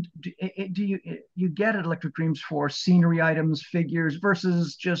demand do you get at Electric Dreams for scenery items, figures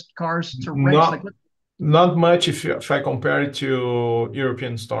versus just cars to race? Not much if I compare it to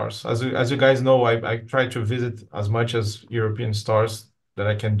European stores. As you guys know, I try to visit as much as European stores that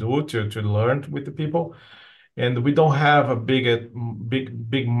I can do to learn with the people, and we don't have a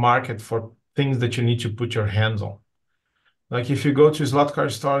big market for things that you need to put your hands on. Like if you go to slot car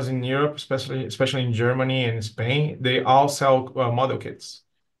stores in Europe, especially in Germany and Spain, they all sell model kits,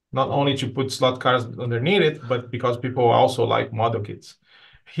 not only to put slot cars underneath it, but because people also like model kits.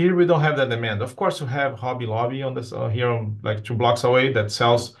 Here we don't have that demand. Of course, we have Hobby Lobby on this here on like 2 blocks away that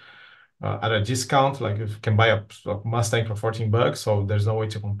sells at a discount. Like you can buy a Mustang for $14, so there's no way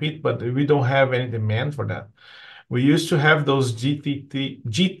to compete. But we don't have any demand for that. We used to have those GTT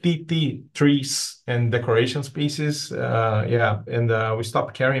trees and decorations pieces, and we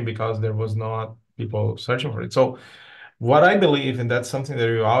stopped carrying because there was not people searching for it. So what I believe, and that's something that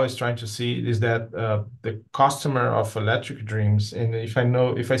we're always trying to see, is that the customer of Electric Dreams, and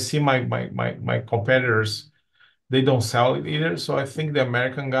if I see my competitors, they don't sell it either. So I think the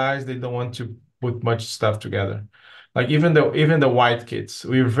American guys, they don't want to put much stuff together. Like even the white kits,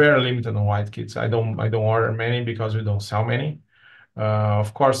 we're very limited on white kits. I don't order many because we don't sell many.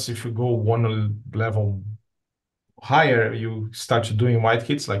 Of course, if you go one level higher, you start doing white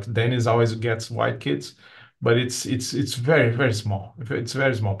kits. Like Dennis always gets white kits, but it's very small. It's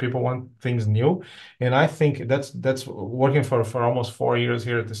very small. People want things new, and I think that's working for almost 4 years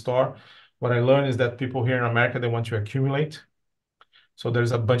here at the store. What I learned is that people here in America, they want to accumulate. So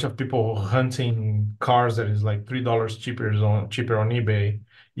there's a bunch of people hunting cars that is like $3 cheaper on eBay,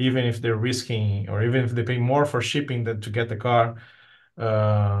 even if they're risking, or even if they pay more for shipping than to get the car,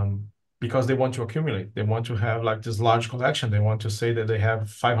 because they want to accumulate. They want to have like this large collection. They want to say that they have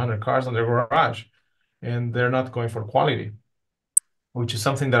 500 cars in their garage, and they're not going for quality, which is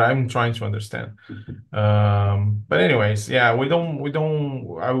something that I'm trying to understand. But anyways, yeah, we don't.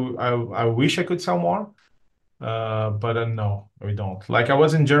 I wish I could sell more. But no, we don't. Like I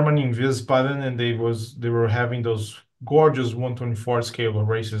was in Germany in Wiesbaden, and they were having those gorgeous 124 scale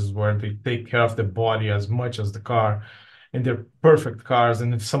races where they take care of the body as much as the car, and they're perfect cars.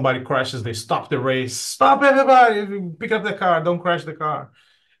 And if somebody crashes, they stop the race. Stop everybody! Pick up the car. Don't crash the car.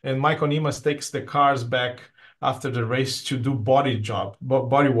 And Michael Nimas takes the cars back after the race to do body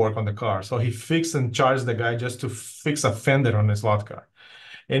work on the car. So he fixed and charged the guy just to fix a fender on his lot car.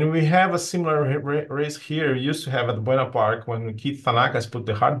 And we have a similar race here. We used to have at Buena Park when Keith Tanakas put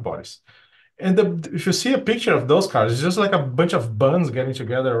the hard bodies. And if you see a picture of those cars, it's just like a bunch of buns getting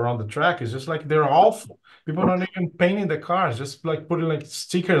together around the track. It's just like they're awful. People are not even painting the cars, just like putting like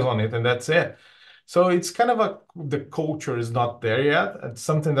stickers on it, and that's it. So it's kind of the culture is not there yet. It's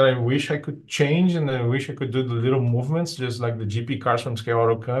something that I wish I could change, and I wish I could do the little movements, just like the GP cars from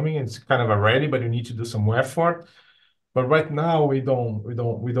ScaleAuto coming. It's kind of already, but you need to do some effort. But right now we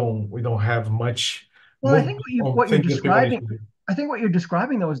don't have much Well, I think what you're things that people need describing, to do. I think what you're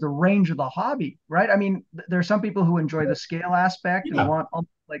describing though is the range of the hobby, right? I mean, there are some people who enjoy the scale aspect and Yeah. want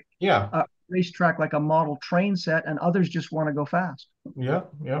like Yeah. a racetrack like a model train set, and others just want to go fast. Yeah,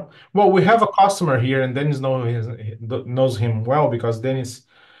 yeah. Well, we have a customer here, and Dennis knows him well because Dennis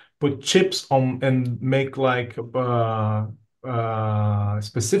put chips on and make like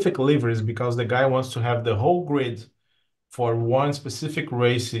specific liveries because the guy wants to have the whole grid for one specific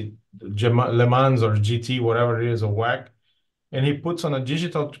race, Le Mans or GT, whatever it is, or WAC, and he puts on a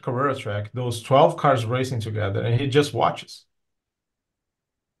digital Carrera track those 12 cars racing together, and he just watches.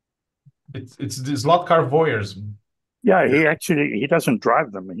 It's the slot car voyeurism. Yeah, he doesn't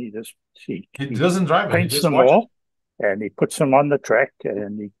drive them. He doesn't drive them. He Paints just them watches. all, and he puts them on the track,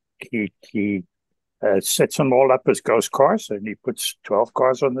 and he sets them all up as ghost cars, and he puts 12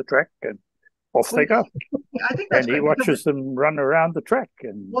 cars on the track, and off they go. I think that's and he great because- watches them run around the track.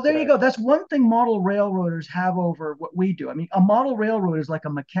 And Well, there you go. That's one thing model railroaders have over what we do. I mean, a model railroad is like a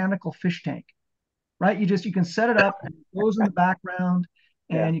mechanical fish tank, right? You can set it up and it goes in the background,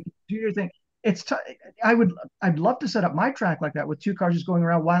 and you can do your thing. I'd love to set up my track like that with two cars just going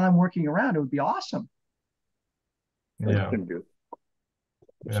around while I'm working around. It would be awesome. Yeah.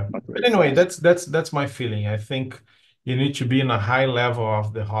 Yeah. But anyway, that's my feeling. I think you need to be in a high level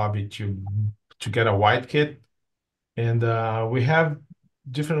of the hobby to get a white kit. And we have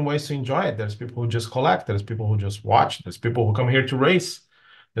different ways to enjoy it. There's people who just collect, there's people who just watch, there's people who come here to race,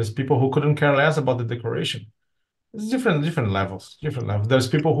 there's people who couldn't care less about the decoration. It's different levels. There's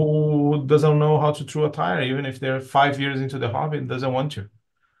people who doesn't know how to throw a tire, even if they're 5 years into the hobby and doesn't want to.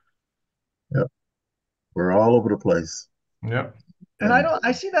 Yep. We're all over the place. Yeah. And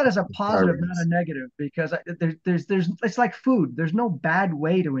I see that as a positive, not a negative, because there's it's like food. There's no bad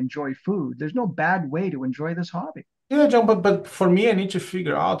way to enjoy food. There's no bad way to enjoy this hobby. Yeah, John, but for me, I need to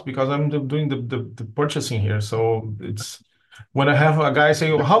figure out because I'm doing the purchasing here. So it's when I have a guy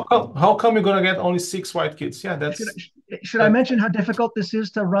saying, how come you're gonna get only 6 white kits? Yeah, that's should I mention how difficult this is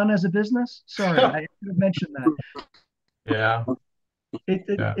to run as a business? Sorry, I should have mentioned that. Yeah.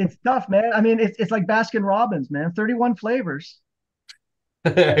 It's tough, man. I mean, it's like Baskin Robbins, man. 31 flavors.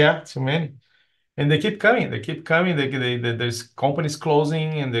 Yeah, too many. And they keep coming. There's companies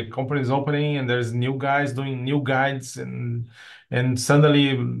closing and the companies opening, and there's new guys doing new guides, and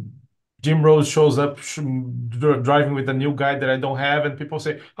suddenly Jim Rose shows up driving with a new guide that I don't have, and people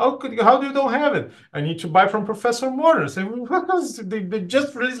say, how do you don't have it? I need to buy from Professor Motors. And they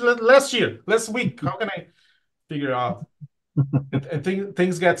just released last week. How can I figure out?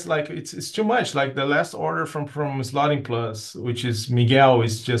 things gets like it's too much. Like the last order from Slotting Plus, which is Miguel,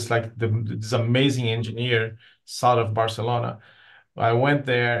 is just like this amazing engineer south of Barcelona. I went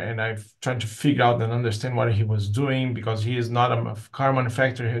there and I've tried to figure out and understand what he was doing because he is not a car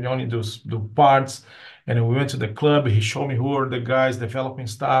manufacturer. He only do parts. And we went to the club. He showed me who are the guys developing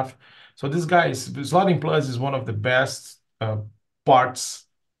stuff. So this guy is Slotting Plus is one of the best parts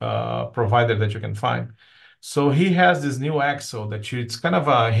provider that you can find. So he has this new axle that it's kind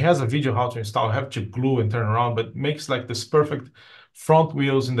of he has a video how to install, have to glue and turn around, but makes like this perfect front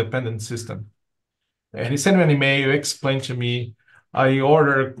wheels independent system. And he sent me an email, explained to me, I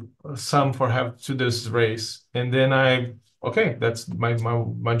ordered some for have to this race. And then okay, that's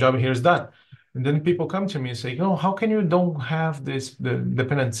my job here is done. And then people come to me and say, oh, how can you don't have the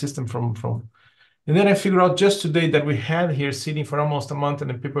independent system from and then I figured out just today that we had here sitting for almost a month and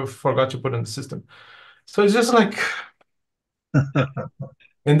then people forgot to put in the system. So it's just like,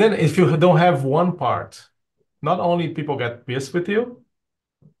 and then if you don't have one part, not only people get pissed with you,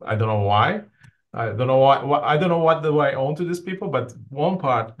 I don't know why. I don't know I don't know what do I own to these people, but one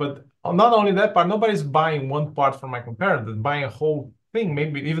part. But not only that part, nobody's buying one part from my competitor. They're buying a whole thing,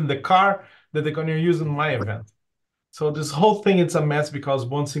 maybe even the car that they're going to use in my event. So this whole thing, it's a mess because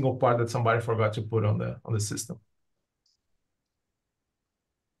one single part that somebody forgot to put on the system.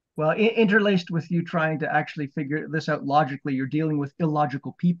 Well, interlaced with you trying to actually figure this out logically, you're dealing with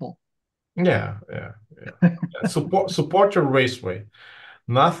illogical people. Yeah. Support your raceway.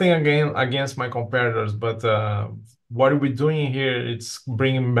 Nothing against my competitors, but what are we doing here? It's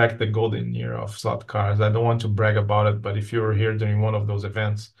bringing back the golden era of slot cars. I don't want to brag about it, but if you're here during one of those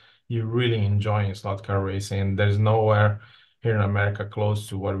events, you're really enjoying slot car racing. There's nowhere here in America close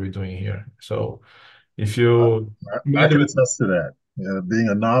to what we're doing here. So if you I can attest to that. Being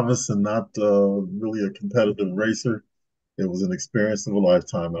a novice and not really a competitive racer, it was an experience of a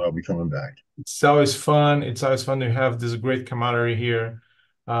lifetime, and I'll be coming back. It's always fun. It's always fun to have this great camaraderie here.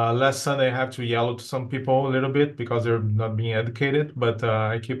 Last Sunday, I have to yell to some people a little bit because they're not being educated, but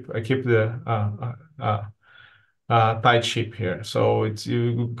I keep the tight ship here. So it's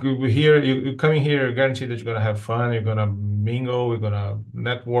you here, you coming here, guarantee that you're gonna have fun. You're gonna mingle. You're gonna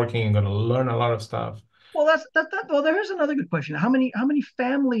networking. You're gonna learn a lot of stuff. Well, well, there's another good question. How many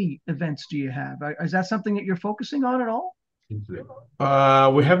family events do you have? Is that something that you're focusing on at all?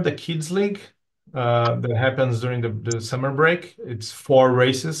 We have the Kids League that happens during the summer break. It's 4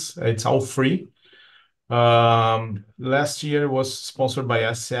 races. It's all free. Last year was sponsored by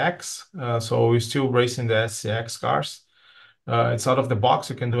SCX, so we're still racing the SCX cars. It's out of the box.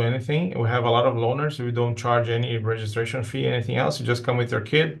 You can do anything. We have a lot of loaners. We don't charge any registration fee, anything else. You just come with your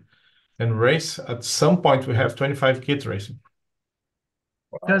kid and race. At some point, we have 25 kids racing.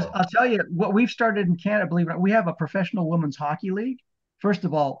 Because I'll tell you what we've started in Canada. Believe it or not, we have a professional women's hockey league. First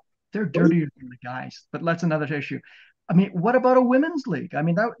of all, they're dirtier than the guys, but that's another issue. I mean, what about a women's league? I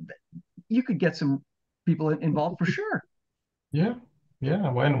mean, you could get some people involved for sure. Yeah.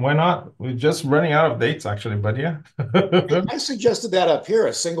 Why not? We're just running out of dates, actually, but yeah. I suggested that up here,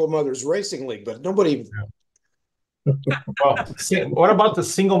 a single mothers racing league, but nobody. Well, what about the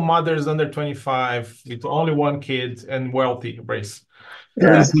single mothers under 25 with only one kid and wealthy race?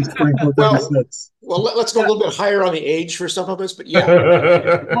 Well, let's go a little bit higher on the age for some of us, but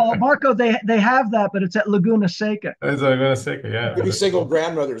yeah. Well, Marco, they have that, but it's at Laguna Seca. It's Laguna Seca, yeah. Maybe single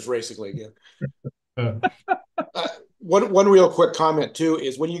grandmothers racing league. Yeah. One real quick comment too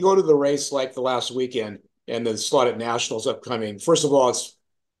is when you go to the race like the last weekend and the Slotted Nationals upcoming. First of all, it's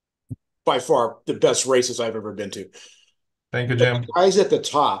by far the best races I've ever been to. Thank you, Jim. The guys at the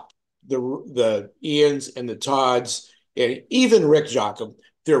top, the Ians and the Todds, and even Rick Jocham,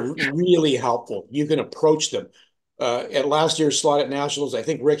 they're really helpful. You can approach them. At last year's Slotted Nationals, I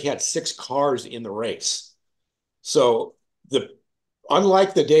think Rick had 6 cars in the race. So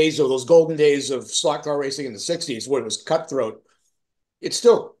unlike the days of those golden days of slot car racing in the 60s when it was cutthroat, it's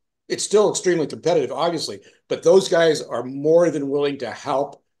still extremely competitive, obviously, but those guys are more than willing to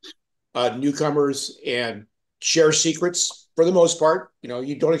help newcomers and share secrets for the most part. You know,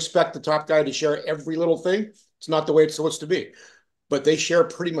 you don't expect the top guy to share every little thing. It's not the way it's supposed to be, but they share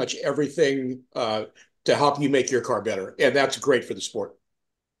pretty much everything to help you make your car better, and that's great for the sport.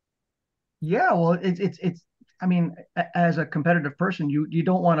 Yeah, well, it's. I mean, as a competitive person, you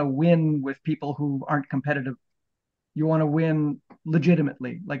don't want to win with people who aren't competitive. You want to win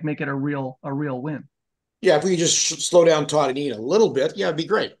legitimately, like make it a real win. Yeah, if we could just slow down Todd and Ian a little bit, yeah, it'd be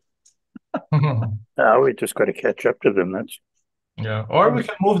great. We just got to catch up to them. Yeah, or we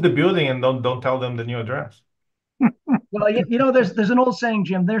can move the building and don't tell them the new address. Well, you know, there's an old saying,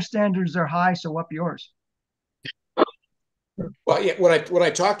 Jim. Their standards are high, so up yours. Well, yeah, when I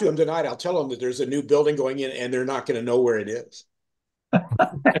talk to him tonight, I'll tell him that there's a new building going in and they're not going to know where it is.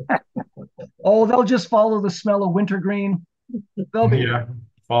 Oh, they'll just follow the smell of wintergreen. They'll be Yeah,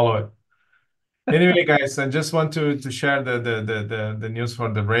 follow it. Anyway, guys, I just want to share the news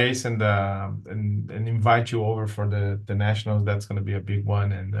for the race and invite you over for the nationals. That's going to be a big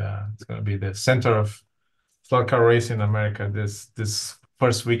one, and it's going to be the center of slot car racing in America this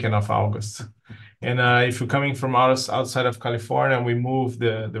first weekend of August. And if you're coming from outside of California, we move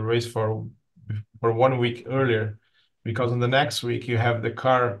the race for 1 week earlier, because on the next week you have the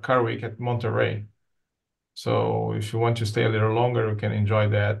car week at Monterey. So if you want to stay a little longer, we can enjoy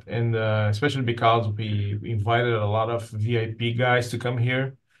that. And especially because we invited a lot of VIP guys to come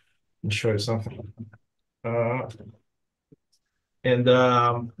here. Let me show you something. And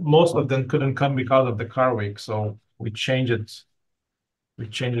most of them couldn't come because of the car week. So we changed it.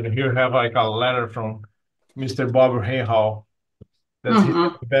 Here have like a letter from Mr. Bob Hayhall that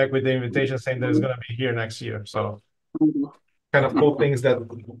he's back with the invitation saying that he's going to be here next year. So kind of cool things that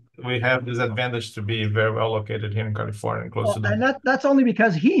we have this advantage to be very well located here in California and close to and the. that's only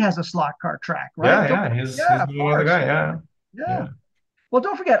because he has a slot car track, right? He's of one of the course. guy. Yeah. Well,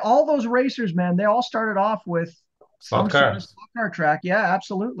 don't forget all those racers, man. They all started off with some sort of slot car track. Yeah,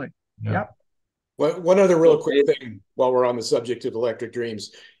 absolutely. Yeah. Yep. One other real quick thing while we're on the subject of Electric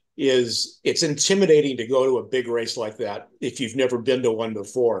Dreams is it's intimidating to go to a big race like that if you've never been to one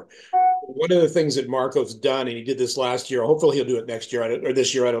before. One of the things that Marco's done, and he did this last year, hopefully he'll do it next year or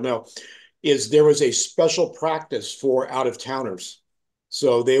this year, I don't know, is there was a special practice for out-of-towners.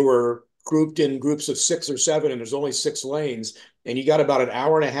 So they were grouped in groups of 6 or 7, and there's only 6 lanes, and you got about an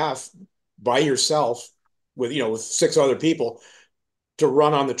hour and a half by yourself with 6 other people to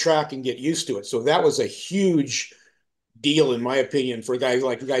run on the track and get used to it. So that was a huge deal, in my opinion, for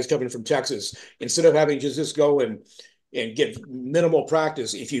guys coming from Texas. Instead of having to just go and get minimal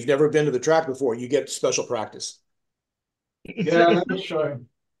practice, if you've never been to the track before, you get special practice. It's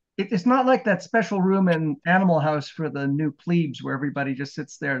not like that special room in Animal House for the new plebes where everybody just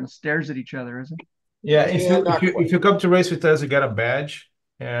sits there and stares at each other, is it? Yeah, if you come to race with us, you get a badge,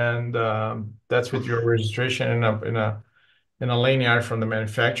 and that's with your registration in a lanyard from the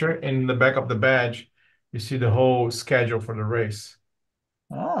manufacturer. In the back of the badge, you see the whole schedule for the race.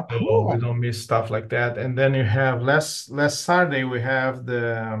 Oh, So cool. we don't miss stuff like that. And then you have last Saturday, we have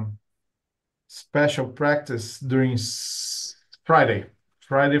the special practice during Friday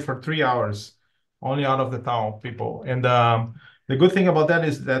for 3 hours, only out of the town people. And the good thing about that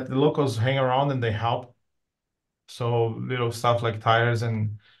is that the locals hang around and they help. So little stuff like tires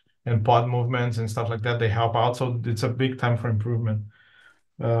and pod movements and stuff like that, they help out. So it's a big time for improvement.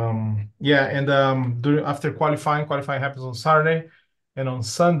 After qualifying happens on Saturday, and on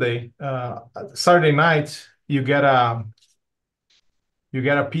Sunday, Saturday night, you get a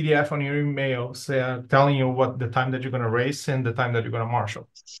PDF on your email telling you what the time that you're going to race and the time that you're going to marshal.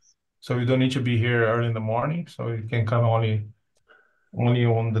 So you don't need to be here early in the morning. So you can come only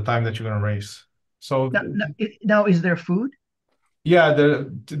on the time that you're going to race. So now is there food? Yeah,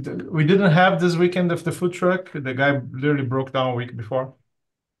 we didn't have this weekend of the food truck. The guy literally broke down a week before.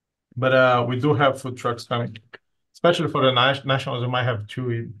 But we do have food trucks coming, especially for the nationals. We might have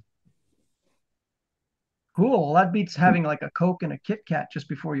 2. Cool. Well, that beats having like a Coke and a Kit Kat just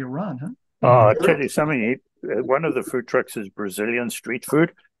before you run, huh? Oh, I'll tell you something. One of the food trucks is Brazilian street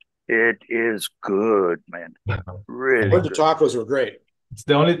food. It is good, man. Really the tacos were great. It's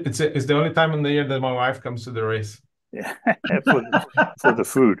the only time in the year that my wife comes to the race. Yeah, for the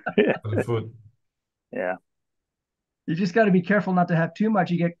food. For the food. Yeah. You just got to be careful not to have too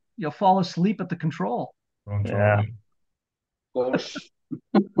much. You'll fall asleep at the control. Yeah.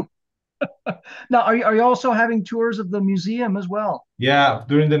 Now, are you also having tours of the museum as well? Yeah,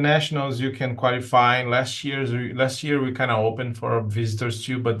 during the nationals you can qualify. Last year we kind of opened for visitors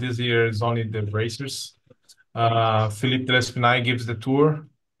too, but this year it's only the racers. Philippe Telespinay gives the tour.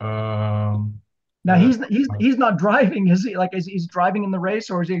 Now he's not driving, is he? Like, is he's driving in the race,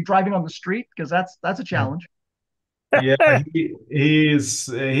 or is he driving on the street? Because that's a challenge. Yeah,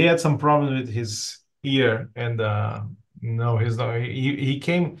 he had some problems with his ear, and no, he's not. He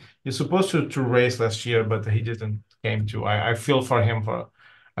came. He's supposed to race last year, but he didn't came to. I feel for him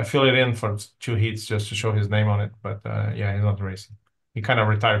I fill it in for 2 heats just to show his name on it. But yeah, he's not racing. He kind of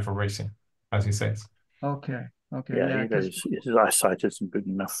retired from racing, as he says. Okay. Yeah, his eyesight isn't good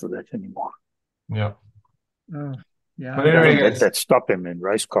enough for that anymore. Yeah. Yeah. But anyway, that stop him in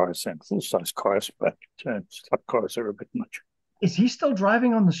race cars and full-size cars, but slot cars are a bit much. Is he still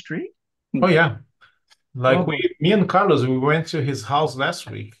driving on the street? Oh yeah. Like me and Carlos, we went to his house last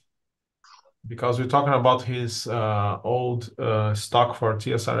week. because we're talking about his old stock for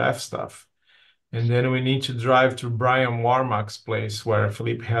TSRF stuff. And then we need to drive to Brian Warmack's place where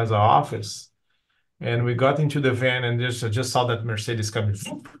Philippe has an office. And we got into the van and I just saw that Mercedes coming.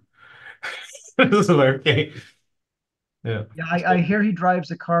 It was like, okay. Yeah. Yeah, I hear he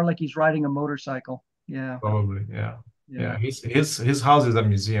drives a car like he's riding a motorcycle. Yeah. Probably, yeah. Yeah. His house is a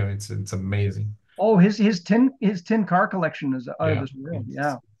museum. It's amazing. Oh, his tin car collection is out of this world.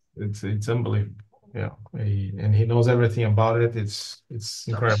 Yeah. It's unbelievable. Yeah. And he knows everything about it. It's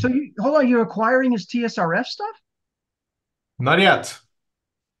incredible. So hold on, you're acquiring his TSRF stuff? Not yet.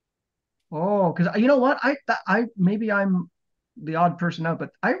 Oh, because you know what? I maybe I'm the odd person out, but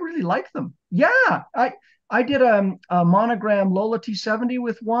I really like them. Yeah, I did a monogram Lola T70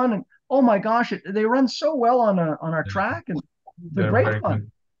 with one, and oh my gosh, they run so well on our track, and they're great very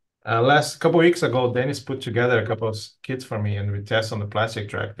fun. good. Last couple of weeks ago, Dennis put together a couple of kits for me, and we test on the plastic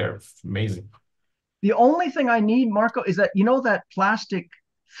track. They're amazing. The only thing I need, Marco, is that that plastic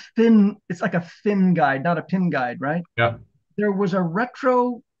thin. It's like a thin guide, not a pin guide, right? Yeah. There was a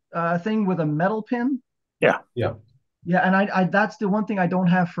retro thing with a metal pin. Yeah. Yeah. Yeah, and I that's the one thing I don't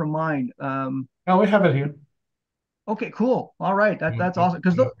have for mine. Oh, we have it here. Okay, cool. All right, that's awesome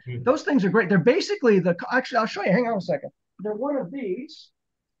because those things are great. They're basically actually I'll show you. Hang on a second. They're one of these.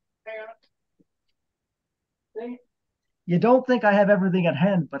 You don't think I have everything at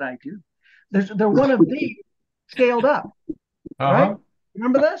hand, but I do. They're one of these scaled up. Right?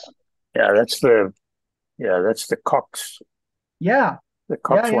 Remember this? Yeah, that's the Cox. Yeah. The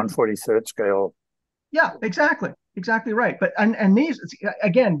Cox 1/43rd scale. Yeah, exactly right. But and these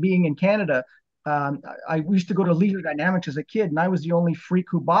again, being in Canada, I used to go to Leader Dynamics as a kid, and I was the only freak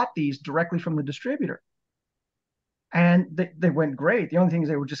who bought these directly from the distributor. And they went great. The only thing is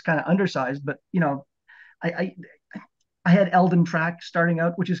they were just kind of undersized. But I had Eldon track starting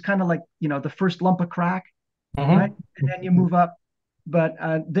out, which is kind of like the first lump of crack, right? And then you move up. But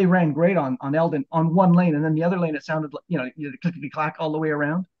they ran great on Eldon on one lane, and then the other lane it sounded like you clickety clack all the way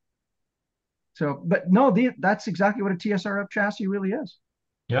around. So, but no, that's exactly what a TSRF chassis really is.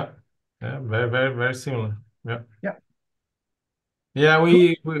 Yeah. Yeah. Very, very, very similar. Yeah. Yeah. Yeah,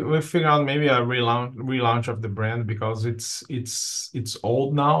 we figured out maybe a relaunch of the brand because it's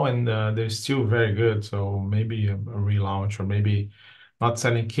old now and they're still very good. So maybe a relaunch or maybe not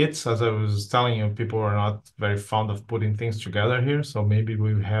selling kits. As I was telling you, people are not very fond of putting things together here. So maybe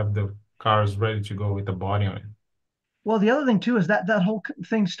we have the cars ready to go with the body on it. Well, the other thing too is that whole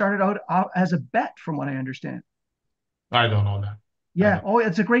thing started out as a bet, from what I understand. I don't know that. Yeah. Oh,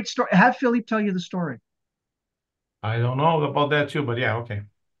 it's a great story. Have Philippe tell you the story. I don't know about that too, but yeah, okay.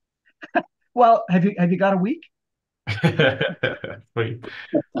 Well, have you got a week? Free.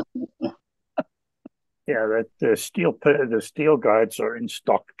 Yeah, that the steel guides are in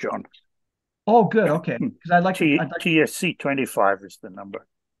stock, John. Oh, good. Okay, because I'd like TSC 25 is the number.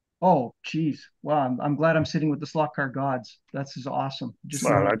 Oh, geez. Well, I'm glad I'm sitting with the slot car gods. That's just awesome.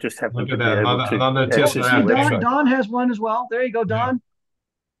 I just happen to be able to. Don has one as well. There you go, Don.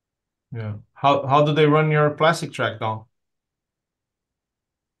 Yeah. How do they run your plastic track now?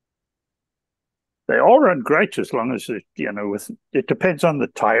 They all run great as long as it depends on the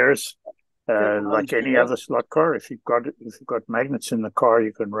tires. Like any other slot car, if you've got magnets in the car,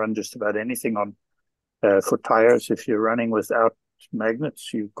 you can run just about anything on for tires. If you're running without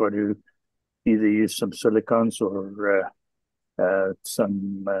magnets, you've got to either use some silicones or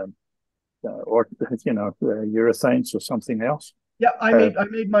some urethanes or something else. Yeah, I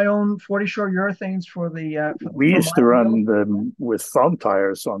made my own 40 shore urethanes for the. We used to run them with foam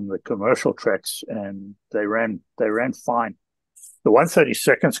tires on the commercial tracks, and they ran fine. The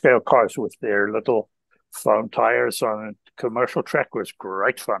 1/32nd scale cars with their little foam tires on a commercial track was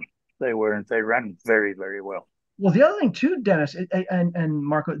great fun. They ran very, very well. Well, the other thing too, Dennis and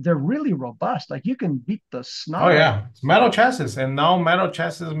Marco, they're really robust. Like you can beat the snot. Oh yeah, it's metal chassis, and now metal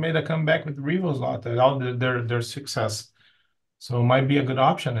chassis made a comeback with Revo's lot. All their success, so it might be a good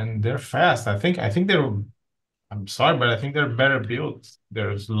option, and they're fast. I think they're. I'm sorry, but I think they're better built.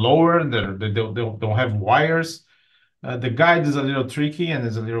 They're lower. They don't have wires. The guide is a little tricky and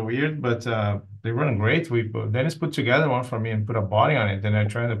is a little weird, but they run great. Dennis put together one for me and put a body on it, and I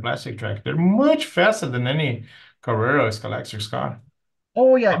tried the plastic track. They're much faster than any Carrera or ScaleAuto car.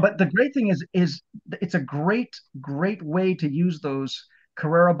 Oh yeah, but the great thing is it's a great way to use those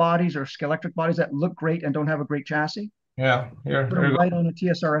Carrera bodies or ScaleAuto bodies that look great and don't have a great chassis. Yeah, here put them right on a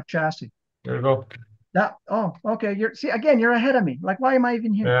TSRF chassis. There you go. Yeah. Oh, okay. You're ahead of me. Like, why am I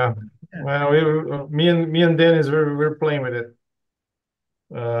even here? Yeah. Well, me and Dennis we're playing with it.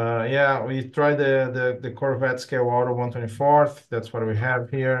 Yeah, we tried the Corvette ScaleAuto 1/24th. That's what we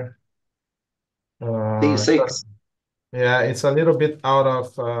have here. D6. Yeah, it's a little bit out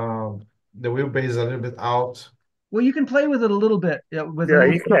of the wheelbase is a little bit out. Well, you can play with it a little bit. Yeah,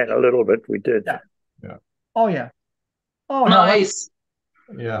 you can a little bit. We did. Yeah. Yeah. Oh yeah. Oh nice.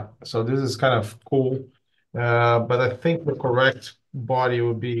 Yeah. So this is kind of cool, but I think the correct body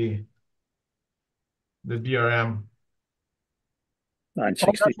would be the BRM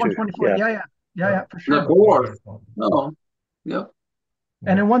 962. That's 124. Yeah, for sure. The bore. Oh, yep.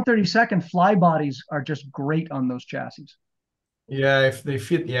 And in 132nd, fly bodies are just great on those chassis. Yeah, if they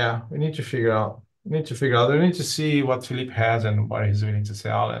fit, yeah, we need to figure out. We need to see what Philippe has and what he's willing to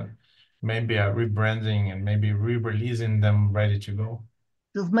sell, and maybe a rebranding and maybe re-releasing them ready to go.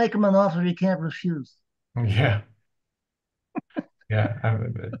 Just make them an offer you can't refuse. Yeah. Yeah,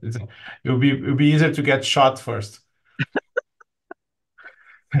 it'll be easier to get shot first.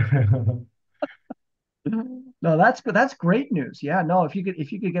 No, that's great news. Yeah, no, if you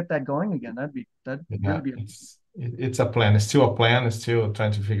could get that going again, that'd really be. It's a plan. It's still a plan. It's still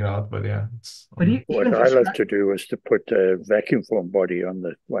trying to figure out, but yeah. But what I love to do is to put a vacuum form body on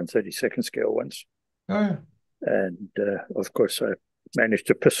the 132nd scale ones. Oh yeah. And of course, I managed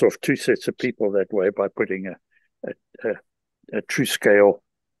to piss off 2 sets of people that way by putting a true scale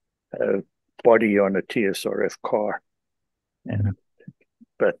body on a TSRF car, and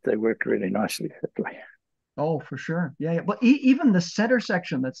but they worked really nicely that way. Oh, for sure. Yeah. But even the center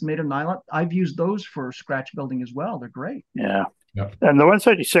section that's made of nylon, I've used those for scratch building as well. They're great. Yeah. And the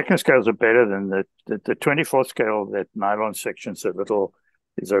 132nd scales are better than the 24th scale. That nylon section's a little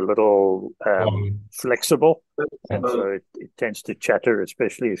flexible, and so it tends to chatter,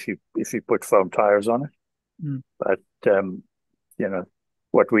 especially if you put foam tires on it. But you know,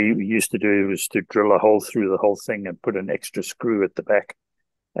 what we used to do was to drill a hole through the whole thing and put an extra screw at the back,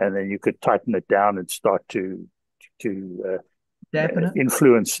 and then you could tighten it down and start to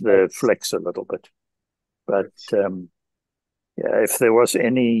influence the flex a little bit. But yeah, if there was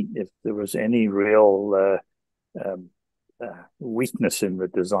any real weakness in the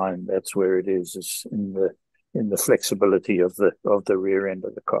design, that's where it is in the flexibility of the rear end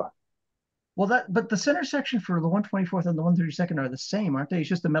of the car. Well, but the center section for the 124th and the 132nd are the same, aren't they? It's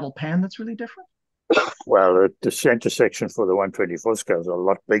just the metal pan that's really different. Well, the center section for the 124th scales are a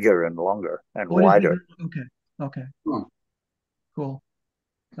lot bigger and longer and wider. Okay. Cool.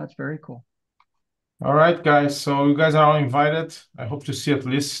 That's very cool. All right, guys. So you guys are all invited. I hope to see at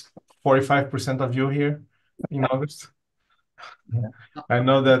least 45% of you here in August. I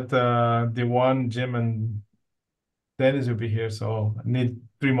know that the one Jim and Dennis will be here, so I need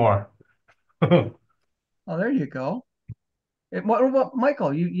 3 more. Oh, there you go. What about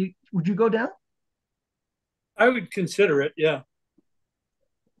Michael? You would you go down? I would consider it. Yeah.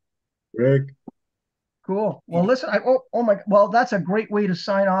 Greg. Cool. Well, listen. Well, that's a great way to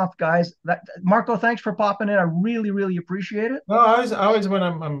sign off, guys. Marco, thanks for popping in. I really appreciate it. No, I always when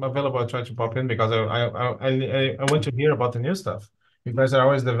I'm available, I try to pop in because I want to hear about the new stuff. You guys are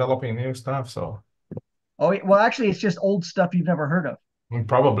always developing new stuff, so. Oh, well, actually, it's just old stuff you've never heard of.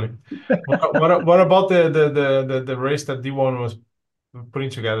 Probably. What about the race that D1 was putting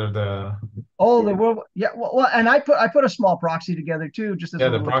together? The world. Yeah. Well, and I put a small proxy together too, just as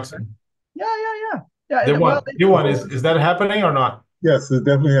the proxy. Yeah. Is that happening or not? Yes, it's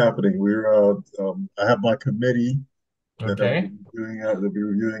definitely happening. I have my committee that okay. They'll be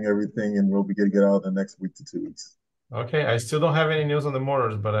reviewing everything, and we'll be getting it out in the next week to 2 weeks. Okay, I still don't have any news on the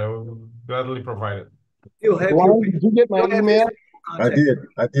motors, but I will gladly provide it. Did you get my email? I did.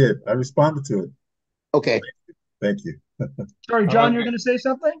 I responded to it. Okay. Thank you. Sorry, John, you're going to say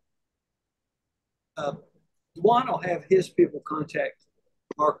something? Juan will have his people contact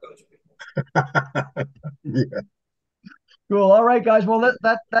Marco's people. Yeah. Cool. All right, guys. Well,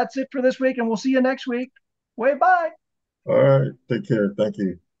 that's it for this week, and we'll see you next week. Bye. All right. Take care. Thank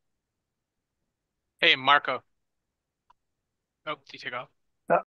you. Hey, Marco. Oh, did you take off?